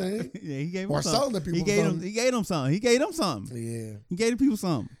something, if anything. Yeah, he gave them or something. selling the people something. He gave them something. Yeah. He gave the people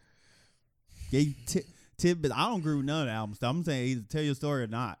something. Gave tidbits. I don't agree with none of the album stuff. I'm saying either tell your story or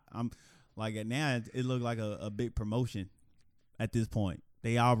not. I'm like now it looked like a big promotion at this point.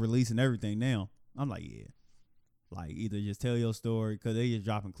 They all releasing everything now. I'm like, yeah. Like either just tell your story because they just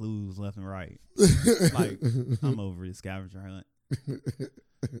dropping clues left and right. Like I'm over the scavenger hunt.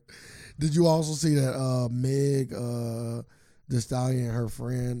 Did you also see that Meg Thee Stallion and her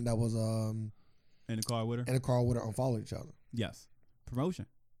friend that was In the car with her. unfollowed each other? Yes, promotion.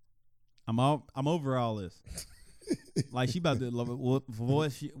 I'm over all this. Like she about to what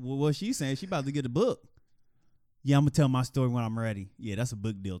she's saying. She about to get a book. Yeah, I'm gonna tell my story when I'm ready. Yeah, that's a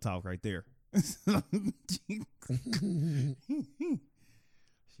book deal talk right there. She about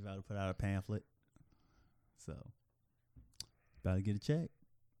to put out a pamphlet. So about to get a check.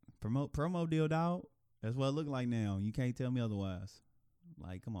 Promo deal, dog. That's what it look like now. You can't tell me otherwise.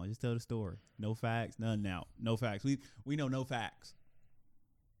 Like, come on, just tell the story. No facts, nothing out. No facts. We know no facts.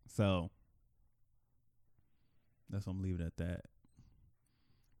 So that's what I'm leaving at that.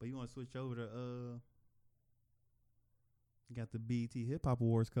 But you want to switch over to you got the BET Hip Hop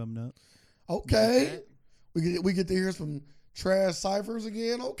Awards coming up. Okay, we get to hear some trash ciphers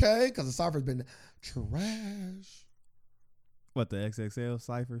again. Okay, because the cipher's been trash. What, the XXL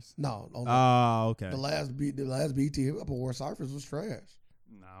ciphers? No. Oh, okay. The last BET Hip Hop Award ciphers was trash.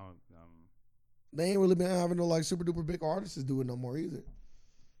 No, they ain't really been having no like super duper big artists do it no more either.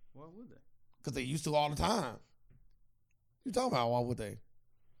 why would they? Because they used to all the time. You talking about why would they?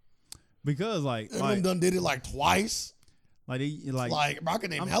 Because like Eminem done did it like twice. Like I can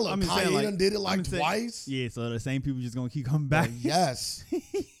name hella. Kanye done did it like twice. Yeah, so the same people just gonna keep coming back. Yes.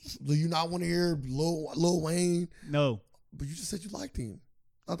 Do you not want to hear Lil Wayne? No. But you just said you liked him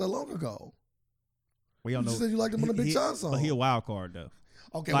not that long ago. We don't know. You said you liked him on the Big Sean song. But he a wild card though.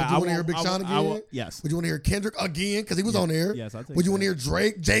 Okay, would you want to hear Big Sean again? Yes. Would you want to hear Kendrick again? Because he was on there. Yes, I'll take Would you want to hear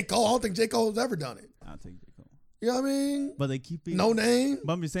Drake? J. Cole? I don't think J. Cole's ever done it. I'll take J. Cole. You know what I mean? But they keep it. No name?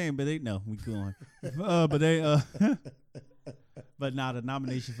 But I'm just saying, we going. But they but now the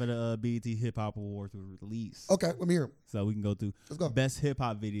nomination for the BET Hip Hop Awards was released. Okay, let me hear him. So we can go through. Let's go. Best hip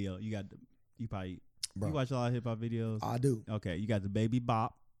hop video. You probably Bro. You watch a lot of hip hop videos? I do. Okay, you got the Baby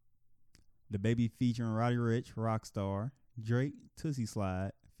Bop, the Baby featuring Roddy Ricch, Rockstar, Drake, Tootsie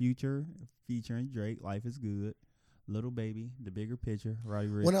Slide, Future featuring Drake, Life is Good, Little Baby, The Bigger Picture, Roddy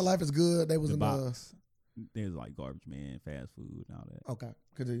Ricch. When That Life is Good, they was the in box. There's like Garbage Man, Fast Food, and all that. Okay,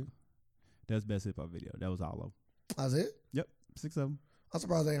 continue. That's best hip hop video. That was all of them. That's it? Yep, 6 of them. I'm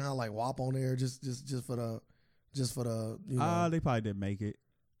surprised they ain't had like WAP on there just for the you know. They probably didn't make it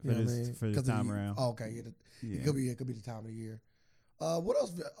for this time around. Oh, okay, yeah, it could be the time of the year. What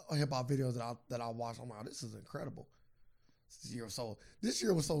else hip hop videos that I watched? I'm like, this is incredible. This year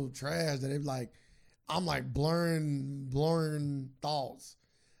was so trash that I'm like blurring thoughts.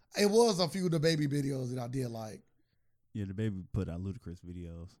 It was a few of the Baby videos that I did like. Yeah, the Baby put out Ludacris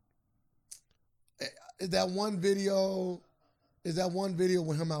videos. Is that one video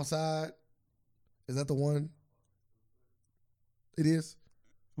with him outside? Is that the one? It is.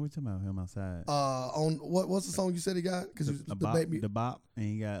 What you talking about him outside? On what's the song you said he got? Because the Bop, and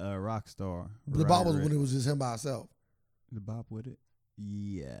he got Rockstar. The Bop was when it was just him by himself. The Bop with it.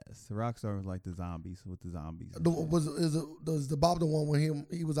 Yes, the Rockstar was like the zombies with the zombies. Was the Bop the one when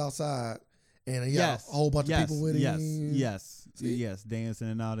he was outside and he had a whole bunch of people with him? Yes,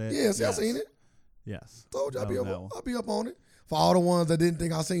 dancing and all that. Yes, I seen it. Yes, told you I'll be up on it. For all the ones that didn't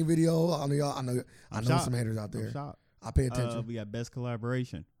think I seen video, I know some haters out there. I pay attention. We got best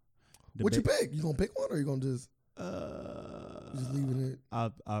collaboration. What you pick? You gonna pick one or you gonna just leaving it?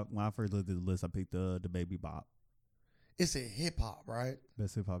 When I first looked at the list, I picked the Baby Bop. It's a hip hop, right?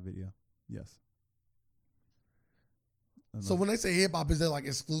 Best hip hop video. Yes. So when they say hip hop, is that like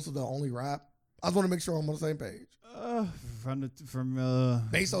exclusive to only rap? I just want to make sure I'm on the same page.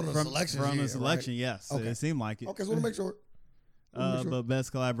 Based on the selection. From the selection, right? Yes. Okay. It seemed like it. Okay, so I want to make sure. But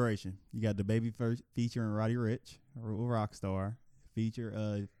best collaboration, you got the Baby first featuring Roddy Ricch, Rockstar,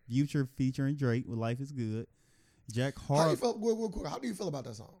 Future featuring Drake with Life is Good, Jack Harlow. How do you feel about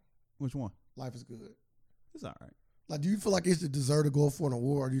that song? Which one? Life is Good. It's all right. Like, do you feel like it's deserve to go for an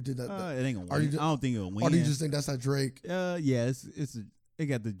award? Or you did that? It ain't gonna win. I don't think it'll win. Or do you just think that's that Drake? Yeah, it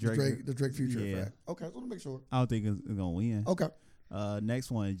got the Drake. The Drake Future effect. Okay, so I want to make sure. I don't think it's gonna win. Okay.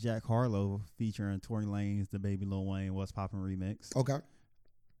 Next one, Jack Harlow featuring Tory Lanez, the Baby Lil Wayne, What's Poppin' remix. Okay.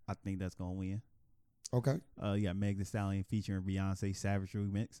 I think that's gonna win. Okay. Yeah, Meg Thee Stallion featuring Beyonce Savage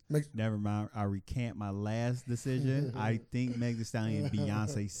remix. Never mind. I recant my last decision. I think Meg Thee Stallion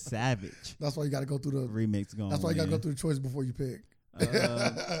Beyonce Savage. That's why you got to go through the remix. That's why you got to go through the choice before you pick.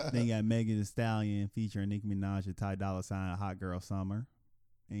 Then you got Megan Thee Stallion featuring Nicki Minaj and Ty Dolla $ign, Hot Girl Summer.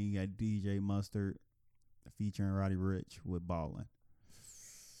 And you got DJ Mustard featuring Roddy Ricch with Ballin'.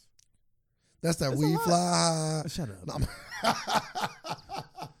 That's that We Fly High. Shut up. No,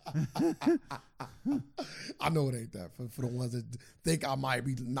 I know it ain't that for the ones that think I might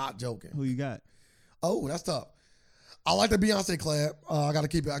be not joking. Who you got? Oh, that's tough. I like the Beyonce collab. I gotta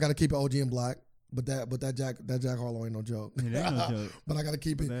keep it OG and black. But that Jack Harlow ain't no joke. It ain't no joke. But I gotta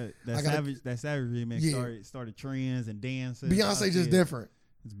keep it. That Savage remix started trends and dances. Beyonce just different.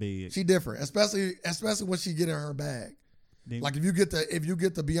 It's big. She different, especially when she get in her bag. Like if you get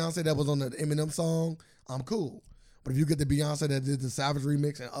the Beyonce that was on the Eminem song, I'm cool. But if you get the Beyonce that did the Savage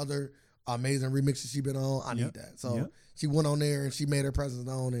remix and other amazing remixes she been on, I need that. So she went on there and she made her presence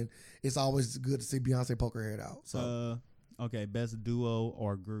known, and it's always good to see Beyonce poke her head out. So okay, best duo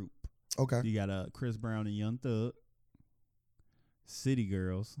or group. Okay, you got Chris Brown and Young Thug, City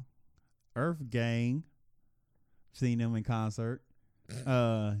Girls, Earth Gang, seen them in concert,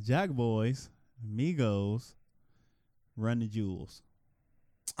 Jack Boys, Migos, Run the Jewels.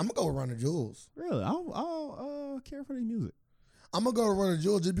 I'm gonna go with Run the Jewels. Really, I'll care for their music. I'm gonna go with Run the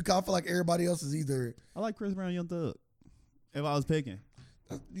Jewels just because I feel like everybody else is either. I like Chris Brown, Young Thug. If I was picking,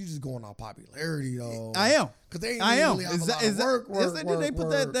 you just going on popularity though. I am, because they ain't really have a lot of work. Yes, they did. They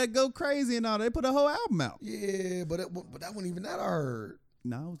put that Go Crazy and all. They put a whole album out. Yeah, but that wasn't even that I heard.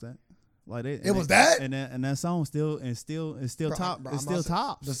 No, it was that. Like it was that, and that song still top. It's still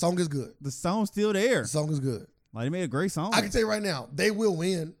top. The song is good. The song's still there. The song is good. Like they made a great song. I can tell you right now, they will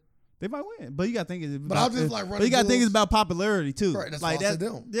win. They might win, but you got to think it's. But I was just like, but you got to think it's about popularity too. Right, that's like what I said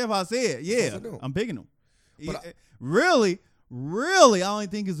them. Yeah, if I said, yeah, I'm picking them. But really, I don't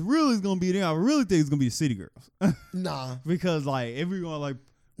think it's really going to be them. I really think it's going to be the City Girls. Nah, because like everyone like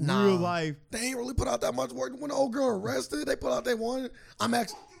real life, they ain't really put out that much work. When the old girl arrested, they put out that one. I'm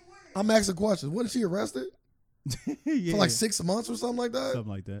asking questions. Wasn't she arrested for like 6 months or something like that?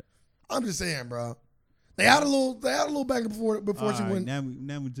 Something like that. I'm just saying, bro. They had a little back before she went.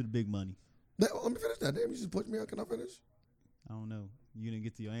 Now we to the big money. Let me finish that. Damn, you just put me out. Can I finish? I don't know. You didn't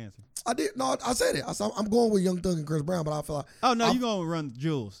get to your answer. I did. No, I said it. I'm going with Young Thug and Chris Brown, but I feel like. Oh no, you going to Run the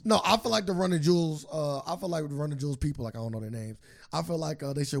Jewels? No, I feel like the Run the Jewels. I feel like the Run the Jewels people, like I don't know their names. I feel like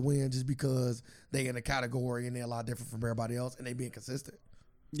they should win just because they in a category and they're a lot different from everybody else and they being consistent.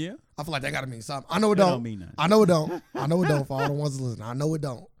 Yeah, I feel like that got to mean something. I know it don't mean nothing. I know it don't. I know it don't. For all the ones listening, I know it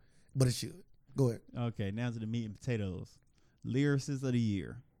don't, but it should. Go ahead. Okay, now to the meat and potatoes. Lyricists of the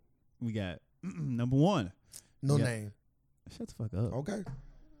year. We got number 1. No name. Shut the fuck up. Okay.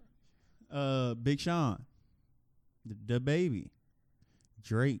 Big Sean, the Baby,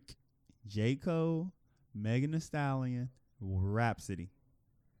 Drake, J. Cole, Megan Thee Stallion, Rhapsody.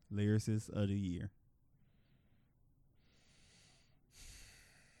 Lyricists of the year.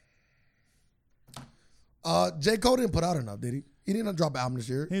 J. Cole didn't put out enough, did he? He didn't drop an album this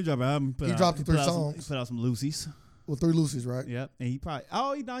year. He didn't drop an album. He dropped the 3 songs. He put out some Lucy's. Well, 3 Lucy's, right? Yep. And he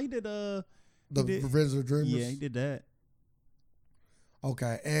probably he did the Revenge of the Dreamers. Yeah, he did that.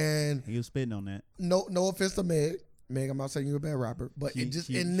 Okay, and he was spitting on that. No offense to Meg. Meg, I'm not saying you're a bad rapper, but in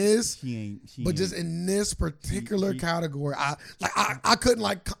this particular category, I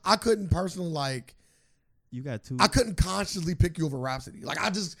couldn't personally like. You got 2. I couldn't consciously pick you over Rhapsody. Like I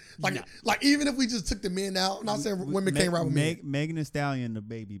just like even if we just took the men out, I'm not saying women can't rap with men. Megan Thee Stallion and the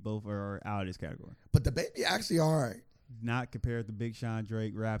Baby both are out of this category. But the Baby actually all right. Not compared to Big Sean,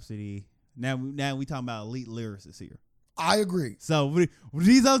 Drake, Rhapsody. Now we talking about elite lyricists here. I agree. So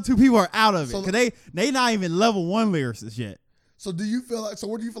these other 2 people are out of it because they not even level 1 lyricists yet. So do you feel like? So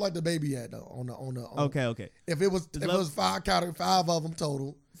where do you feel like the Baby at though? Okay. If it was 5 of them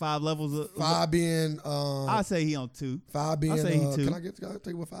total. 5 levels of 5 being. I say he on 2. 5 being. I say he 2. Can I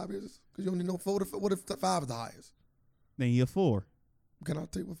tell you what 5 is? Because you only know 4. What if 5 is the highest? Then he a 4. Can I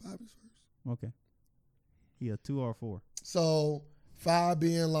tell you what 5 is first? Okay. He a 2 or 4. So 5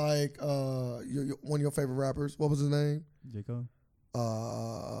 being like one of your favorite rappers. What was his name? J. Cole.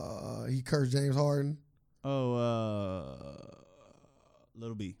 He cursed James Harden. Oh,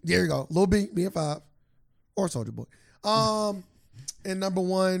 Lil B. There you go. Lil B being 5. Or Soulja Boy. And number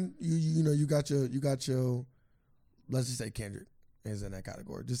 1, you got your let's just say Kendrick is in that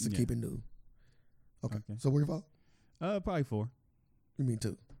category just to keep it new. Okay. So where you fall? Probably 4. You mean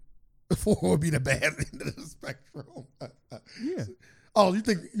 2? 4 would be the bad end of the spectrum. Yeah. Oh, you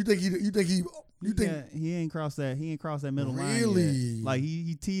think he ain't crossed that middle line yet. Really? Like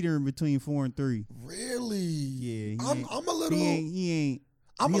he teetering between 4 and 3. Really? Yeah. I'm a little. He ain't.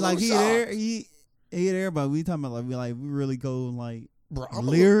 I'm a little shocked. He there, but we talking about we really go like bro,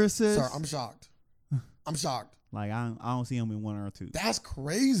 lyricists. Sorry, I'm shocked. I'm shocked. Like I don't see him in 1 or 2. That's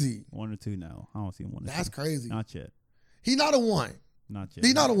crazy. 1 or 2, no. I don't see him 1 or 2. That's crazy. Not yet. He not a 1. Not yet.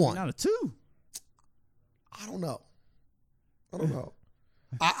 He's not a 1. Not a 2. I don't know.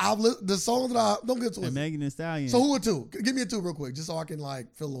 The song that I don't get to And it. Megan Thee Stallion. So who are two? Give me a two real quick, just so I can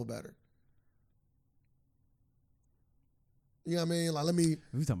like feel a little better. You know what I mean? Like, let me.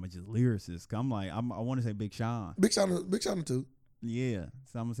 We talking about just lyricists. 'Cause I'm like, I want to say Big Sean. Big Sean to two. Yeah.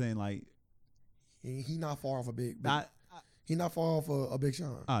 So I'm saying like, He not far off a big. I, He not far off a Big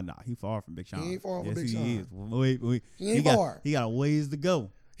Sean. oh no, he far from Big Sean. He ain't far from yes, Big he Sean. Is. Wait. He ain't got, far. He got a ways to go.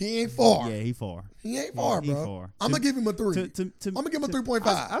 He ain't far. Yeah, he far. He ain't far, He bro. far. I'm gonna give him a 3. I'm I'm gonna give him a 3.5.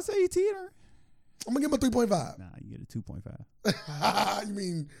 I say he teeter. I'm gonna give him a 3.5. Nah, you get a 2.5. You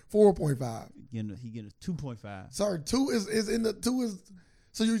mean 4.5? He getting a 2.5. Sorry, 2 is in the 2 is.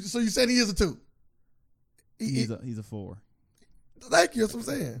 So you said he is a 2. He's a 4. Thank you. That's what I'm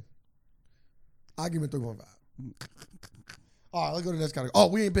saying. I'll give him a 3.5. All right, let's go to the next category. Oh,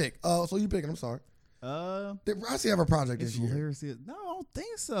 we ain't pick. So you picking? I'm sorry. Did Rossi have a project this year? Lyricist. No, I don't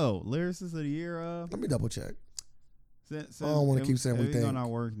think so. Lyricist of the year. Let me double check. Since I don't wanna keep saying we everything think. on our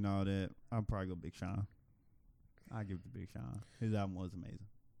work and all that, I'll probably go Big Sean. I give it to Big Sean. His album was amazing.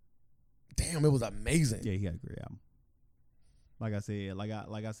 Damn, it was amazing. Yeah, he had a great album. Like I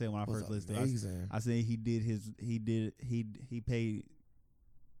said, when I first listened, amazing. I said he paid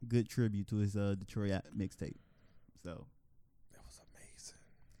good tribute to his Detroit mixtape. So That was amazing.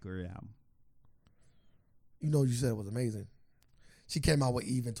 great album. You know, you said it was amazing. She came out with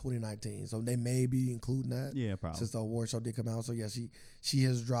Even 2019, so they may be including that. Yeah, probably. Since the award show did come out, so yeah, she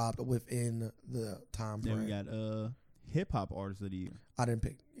has dropped within the time Then frame. we got hip hop artist of the year. I didn't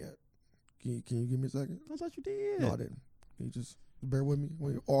pick yet. Can you give me a second? I thought you did. No, I didn't. Can you just bear with me?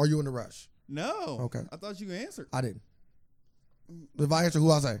 Or are you in a rush? No. Okay. I thought you answered. I didn't. If I answer,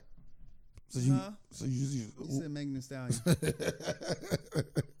 who I say? So you. Huh? So you. You said Megan Thee Stallion.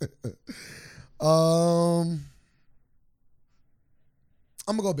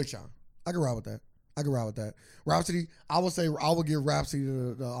 I'm gonna go Big Sean. I can ride with that. Rhapsody, I would say I would give Rhapsody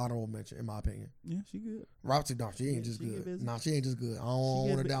the honorable mention in my opinion. Yeah, she good. Rhapsody, no, she ain't just she get good. busy. Nah, she ain't just good. I don't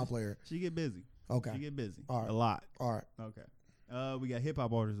get want to bu- downplay her. She get busy. Okay, She get busy. All right. A lot. all right. Okay. We got hip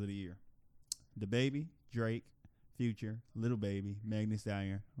hop artists of the year. The Baby, Drake, Future, Little Baby, Megan Thee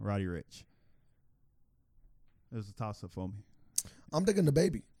Stallion, Roddy Ricch. It was a toss up for me. I'm thinking the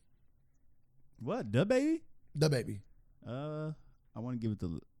baby. What? The Baby? The baby. I want to give it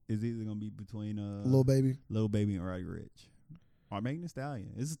to. It's either gonna be between Little baby. Lil Baby and Roddy Ricch, or Megan Thee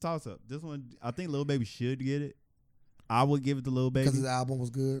Stallion. It's a toss up. This one, I think Lil Baby should get it. I would give it to Lil Baby. Because his album was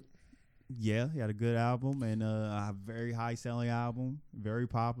good. Yeah, he had a good album and a very high selling album, very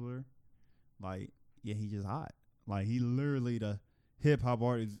popular. Like, yeah, he just hot. Like, he literally the hip hop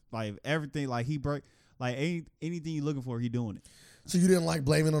artist. Like everything. Like he break. Like anything you looking for, he doing it. So you didn't like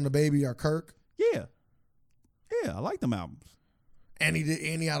Blame It on the Baby or Kirk? Yeah, I like them albums. And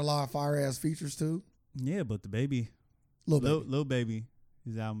he had a lot of fire ass features too. Yeah, but the Baby, Lil Baby,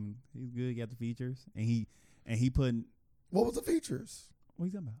 his album, he's good. He got the features, and he putting. What was the features? What are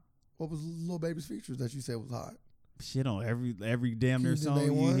you talking about? What was Lil Baby's features that you said was hot? Shit on every damn near Can you song name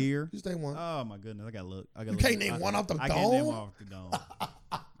you one? hear. Just name one. Oh my goodness, I gotta look. You can't name one off the I can't name dome? one off the dome.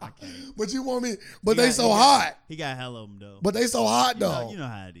 I can't. But you want me? But He they got- so he got- hot. He got hella of them though. But they so hot you know, though. you know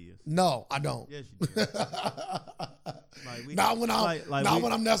how it is. No, I don't. Yes, you do. Like Not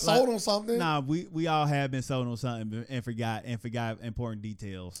when I'm not sold on something. Nah, we all have been sold on something and forgot important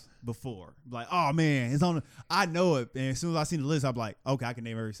details before. Like, oh man, it's on. I know it, and as soon as I seen the list, I'm like, okay, I can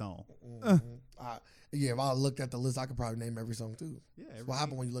name every song. Yeah, if I looked at the list, I could probably name every song too. Yeah, That's what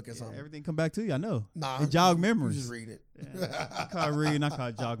happened when you look at something. Everything come back to you. I know. Nah, it jog you memories. just read it. Yeah, I call it reading. I call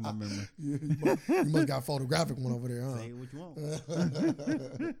it jogging my memory. You must got a photographic one over there, huh? Say what you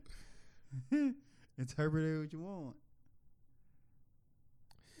want. Interpret it what you want.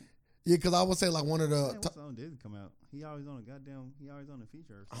 Yeah, because I would say like one of the. Man, what song didn't come out? He always on the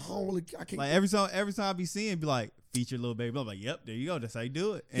feature. I can't. Like every song I be seeing, be like feature Lil Baby. I'm like, yep, there you go. That's how you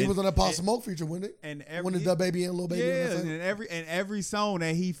do it. He was on that Pop Smoke feature, wasn't it? And every When the Da Baby and Lil Baby. yeah, on that song? and every song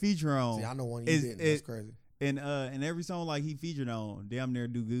that he feature on. See, I know one you didn't. That's crazy. And every song like he featured on, damn near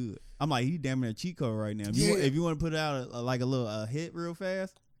do good. I'm like, he damn near cheat code right now. If you want to put out a little hit real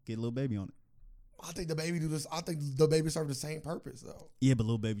fast, get Lil Baby on it. I think the baby do this. I think the baby serve the same purpose though. Yeah, but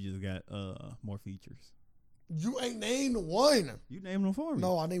Lil Baby just got more features. You ain't named one. You named them for me.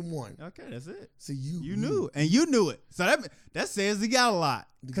 No, I named one. Okay, that's it. See You knew, and you knew it. So that says he got a lot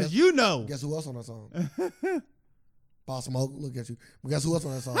because you know. Guess who else on that song? Pop Smoke. Look at you. But guess who else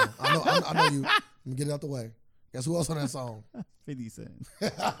on that song? I know you. Let me get it out the way. Guess who else on that song? 50 Cent.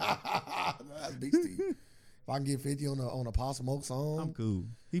 That's beastie. If I can get 50 on a Pop Smoke song, I'm cool.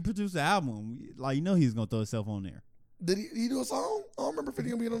 He produced the album. Like, you know he's gonna throw himself on there. Did he do a song? I don't remember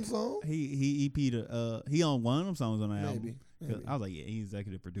 50 being on the song. He EP'd he on one of them songs on the album. Maybe. Maybe. I was like, yeah, he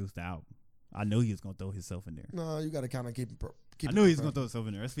executive produced the album. I know he was gonna throw himself in there. No, you got to kind of keep I knew he was gonna throw himself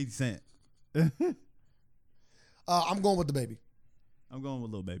in there. That's 50 Cent. I'm going with the baby. I'm going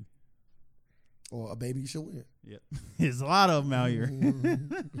with Lil Baby. Or a baby should win. Yep. There's a lot of them out here.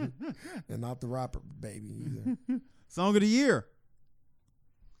 And not the rapper baby either. Song of the year.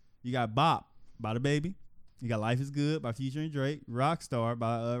 You got Bop by the Baby. You got Life is Good by Future and Drake. Rockstar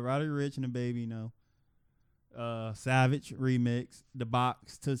by Roddy Ricch and the Baby. Savage remix. The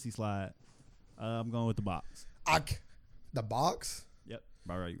Box Tootsie Slide. I'm going with the Box. The Box. Yep,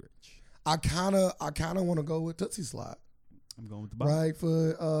 by Roddy Ricch. I kind of want to go with Tootsie Slide. I'm going with the Box. Right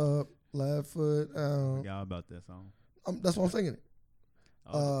foot, left foot. I forgot about that song. That's what I'm singing.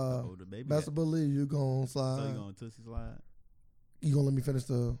 The Baby. Best to believe you gon' slide. So you going Tootsie Slide? You gonna let me finish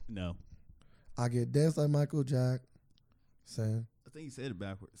the? No. I get dance like Michael Jackson. I think you said it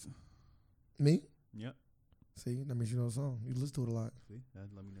backwards. Me? Yep. See, that means you know the song. You listen to it a lot. See,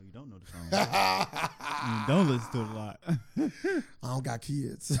 that let me know you don't know the song. You don't listen to it a lot. I don't got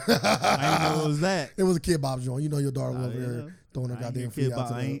kids. I didn't know what was that. It was a Kid Bop joint. You know your daughter over there throwing her goddamn feet out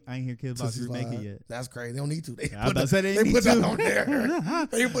to I ain't hear Kid Bop remake it yet. That's crazy. They don't need to. They I put that on there.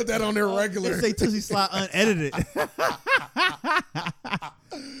 They put that on there regular. They say Tootsie Slide unedited.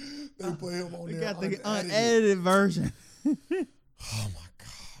 They put him on We there. got the unedited version. Oh my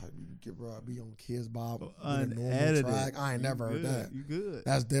god, you get bro, be on Kids Bop Unedited. Track. I ain't never heard that. You good?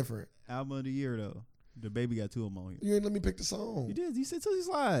 That's different. Album of the year though. The Baby got 2 of them on here. You ain't let me pick the song. You did. You said Tootsie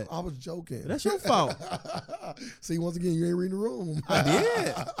Slide. I was joking. That's your fault. See, once again, you ain't reading the room.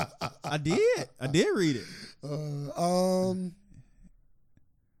 I did. I did read it.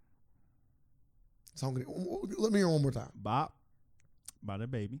 Song. Let me hear it one more time. Bop by the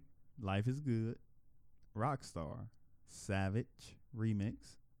Baby. Life is Good. Rockstar. Savage remix.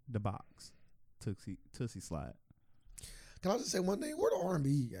 The Box. Tootsie Slide. Can I just say one thing? Where the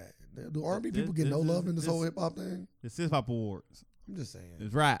R&B at? Do R&B people get no love in this whole hip hop thing? It's Hip Hop Awards. I'm just saying.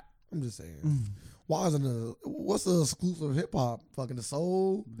 It's rap. I'm just saying. Why isn't what's the exclusive hip hop? Fucking the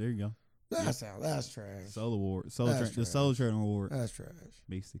soul. There you go. That's trash. Soul Award. That's The Soul Train Award. That's trash.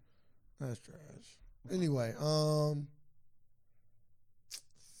 Beastie. That's trash. Anyway,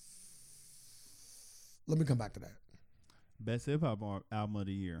 let me come back to that. Best hip hop album of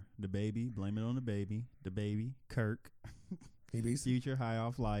the year. The Baby. Blame It on the Baby. The Baby. Kirk. Future. High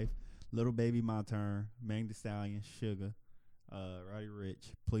Off Life. Little Baby. My Turn. Megan Thee Stallion. Sugar. Roddy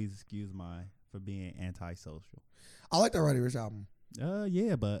Ricch. Please excuse my for being antisocial. I like that Roddy Ricch album.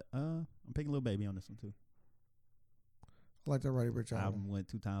 Yeah, but I'm picking Little Baby on this one too. I like that Roddy Ricch album. Went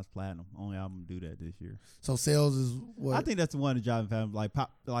 2 times platinum. Only album to do that this year. So sales is what? I think that's the one that driving family like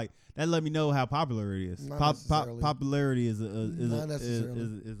pop like that. Let me know how popular it is. Not Popularity is a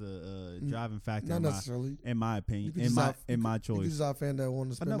driving factor. Not necessarily. In my opinion, in my choice. You just our fan that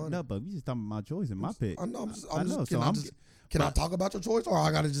want to spend money. No, but we just talking about my choice and my pick. I know. Can I talk about your choice, or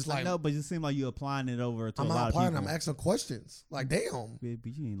I gotta just like? No, but it seems like you applying it over to a lot of people. I'm asking questions. Like, damn. But you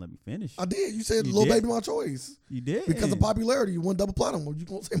didn't let me finish. I did. You said Lil Baby my choice. You did because of popularity. You won double platinum. You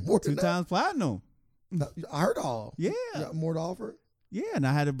gonna say more than 2 times platinum? No, I heard all. Yeah. You got more to offer. Yeah, and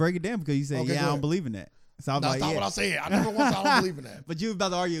I had to break it down because you said, I don't believe in that. So I was that's not what I said. I never once I don't believe in that. But you were about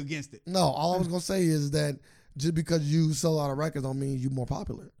to argue against it. No, all I was gonna say is that just because you sell a lot of records don't mean you're more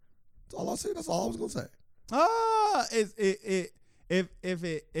popular. That's all I said. That's all I was gonna say. If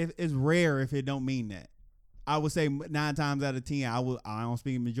it's rare if it don't mean that. I would say 9 times out of 10, I don't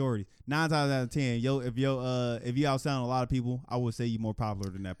speak in majority. 9 times out of 10, if you outsound a lot of people, I would say you're more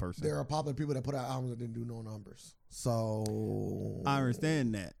popular than that person. There are popular people that put out albums that didn't do no numbers. So I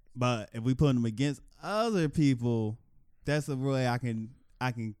understand that. But if we put them against other people, that's the way I can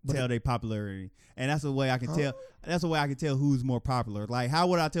tell their popularity. And that's the way I can tell that's the way I can tell who's more popular. Like, how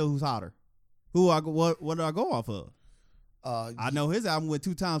would I tell who's hotter? What do I go off of? I know his album went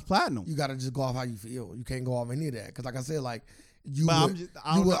 2 times platinum. You got to just go off how you feel. You can't go off any of that. Because like I said, like you would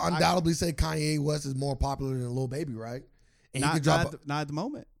undoubtedly say Kanye West is more popular than Lil Baby, right? And not at the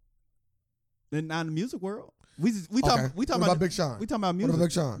moment. Not in the music world. We talking about Big Sean. We talking about music. What about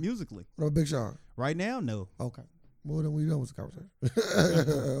Big Sean? Musically. What about Big Sean? Right now, no. Okay. Well, then we done with the conversation.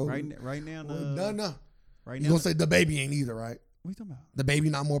 right now, no. No. Right you now, gonna say the Baby ain't either, right? What are you talking about? The Baby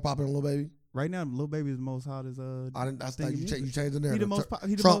not more popular than Lil Baby? Right now, Lil Baby is the most hottest. You changed the narrative.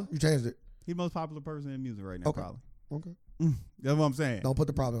 You changed it. He's the most popular person in music right now, probably. Okay. That's what I'm saying. Don't put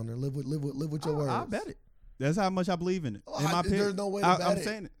the probably on there. Live with your words. I bet it. That's how much I believe in it. There's no way to bet I'm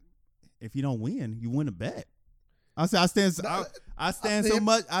saying it. If you don't win, you win a bet. I stand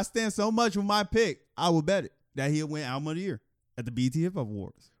so much with my pick. I will bet it that he'll win Album of the Year at the BET Hip Hop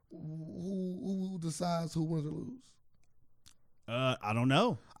Awards. Who decides who wins or lose? I don't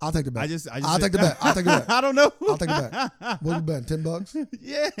know. I'll take the bet. I just I'll take the bet. I'll take the bet. I don't know. I'll take the bet. What you betting? $10?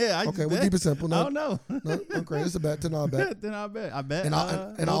 Yeah. Okay, we'll keep it simple. No, I don't know. No, okay, it's a bet. $10 bet. Then I bet. I bet. And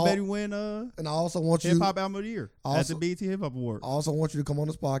I'll bet he win and I also want you Hip Hop Album of the Year at the BET Hip Hop Award. I also want you to come on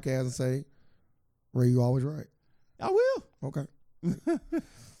this podcast and say, Ray, you always right. I will. Okay. I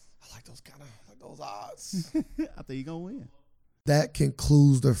like those odds. I think you're gonna win. That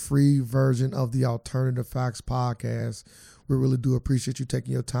concludes the free version of the Alternative Facts podcast. We really do appreciate you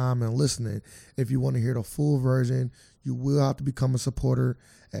taking your time and listening. If you want to hear the full version, you will have to become a supporter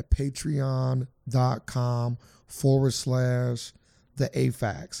at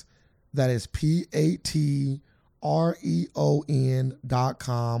patreon.com/theafacts. That is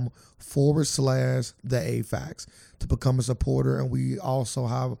patreon.com/theafacts to become a supporter. And we also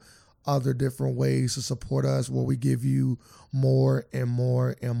have other different ways to support us where we give you more and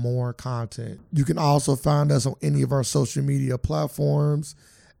more and more content. You can also find us on any of our social media platforms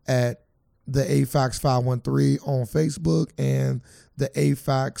at the AFAX 513 on Facebook and the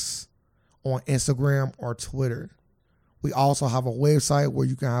AFAX on Instagram or Twitter. We also have a website where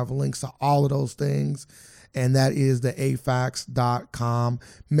you can have links to all of those things, and that is theafax.com.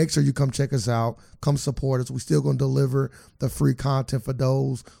 Make sure you come check us out. Come support us. We're still going to deliver the free content for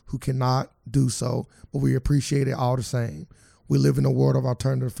those who cannot do so, but we appreciate it all the same. We live in a world of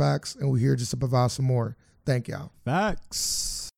alternative facts, and we're here just to provide some more. Thank y'all. Facts.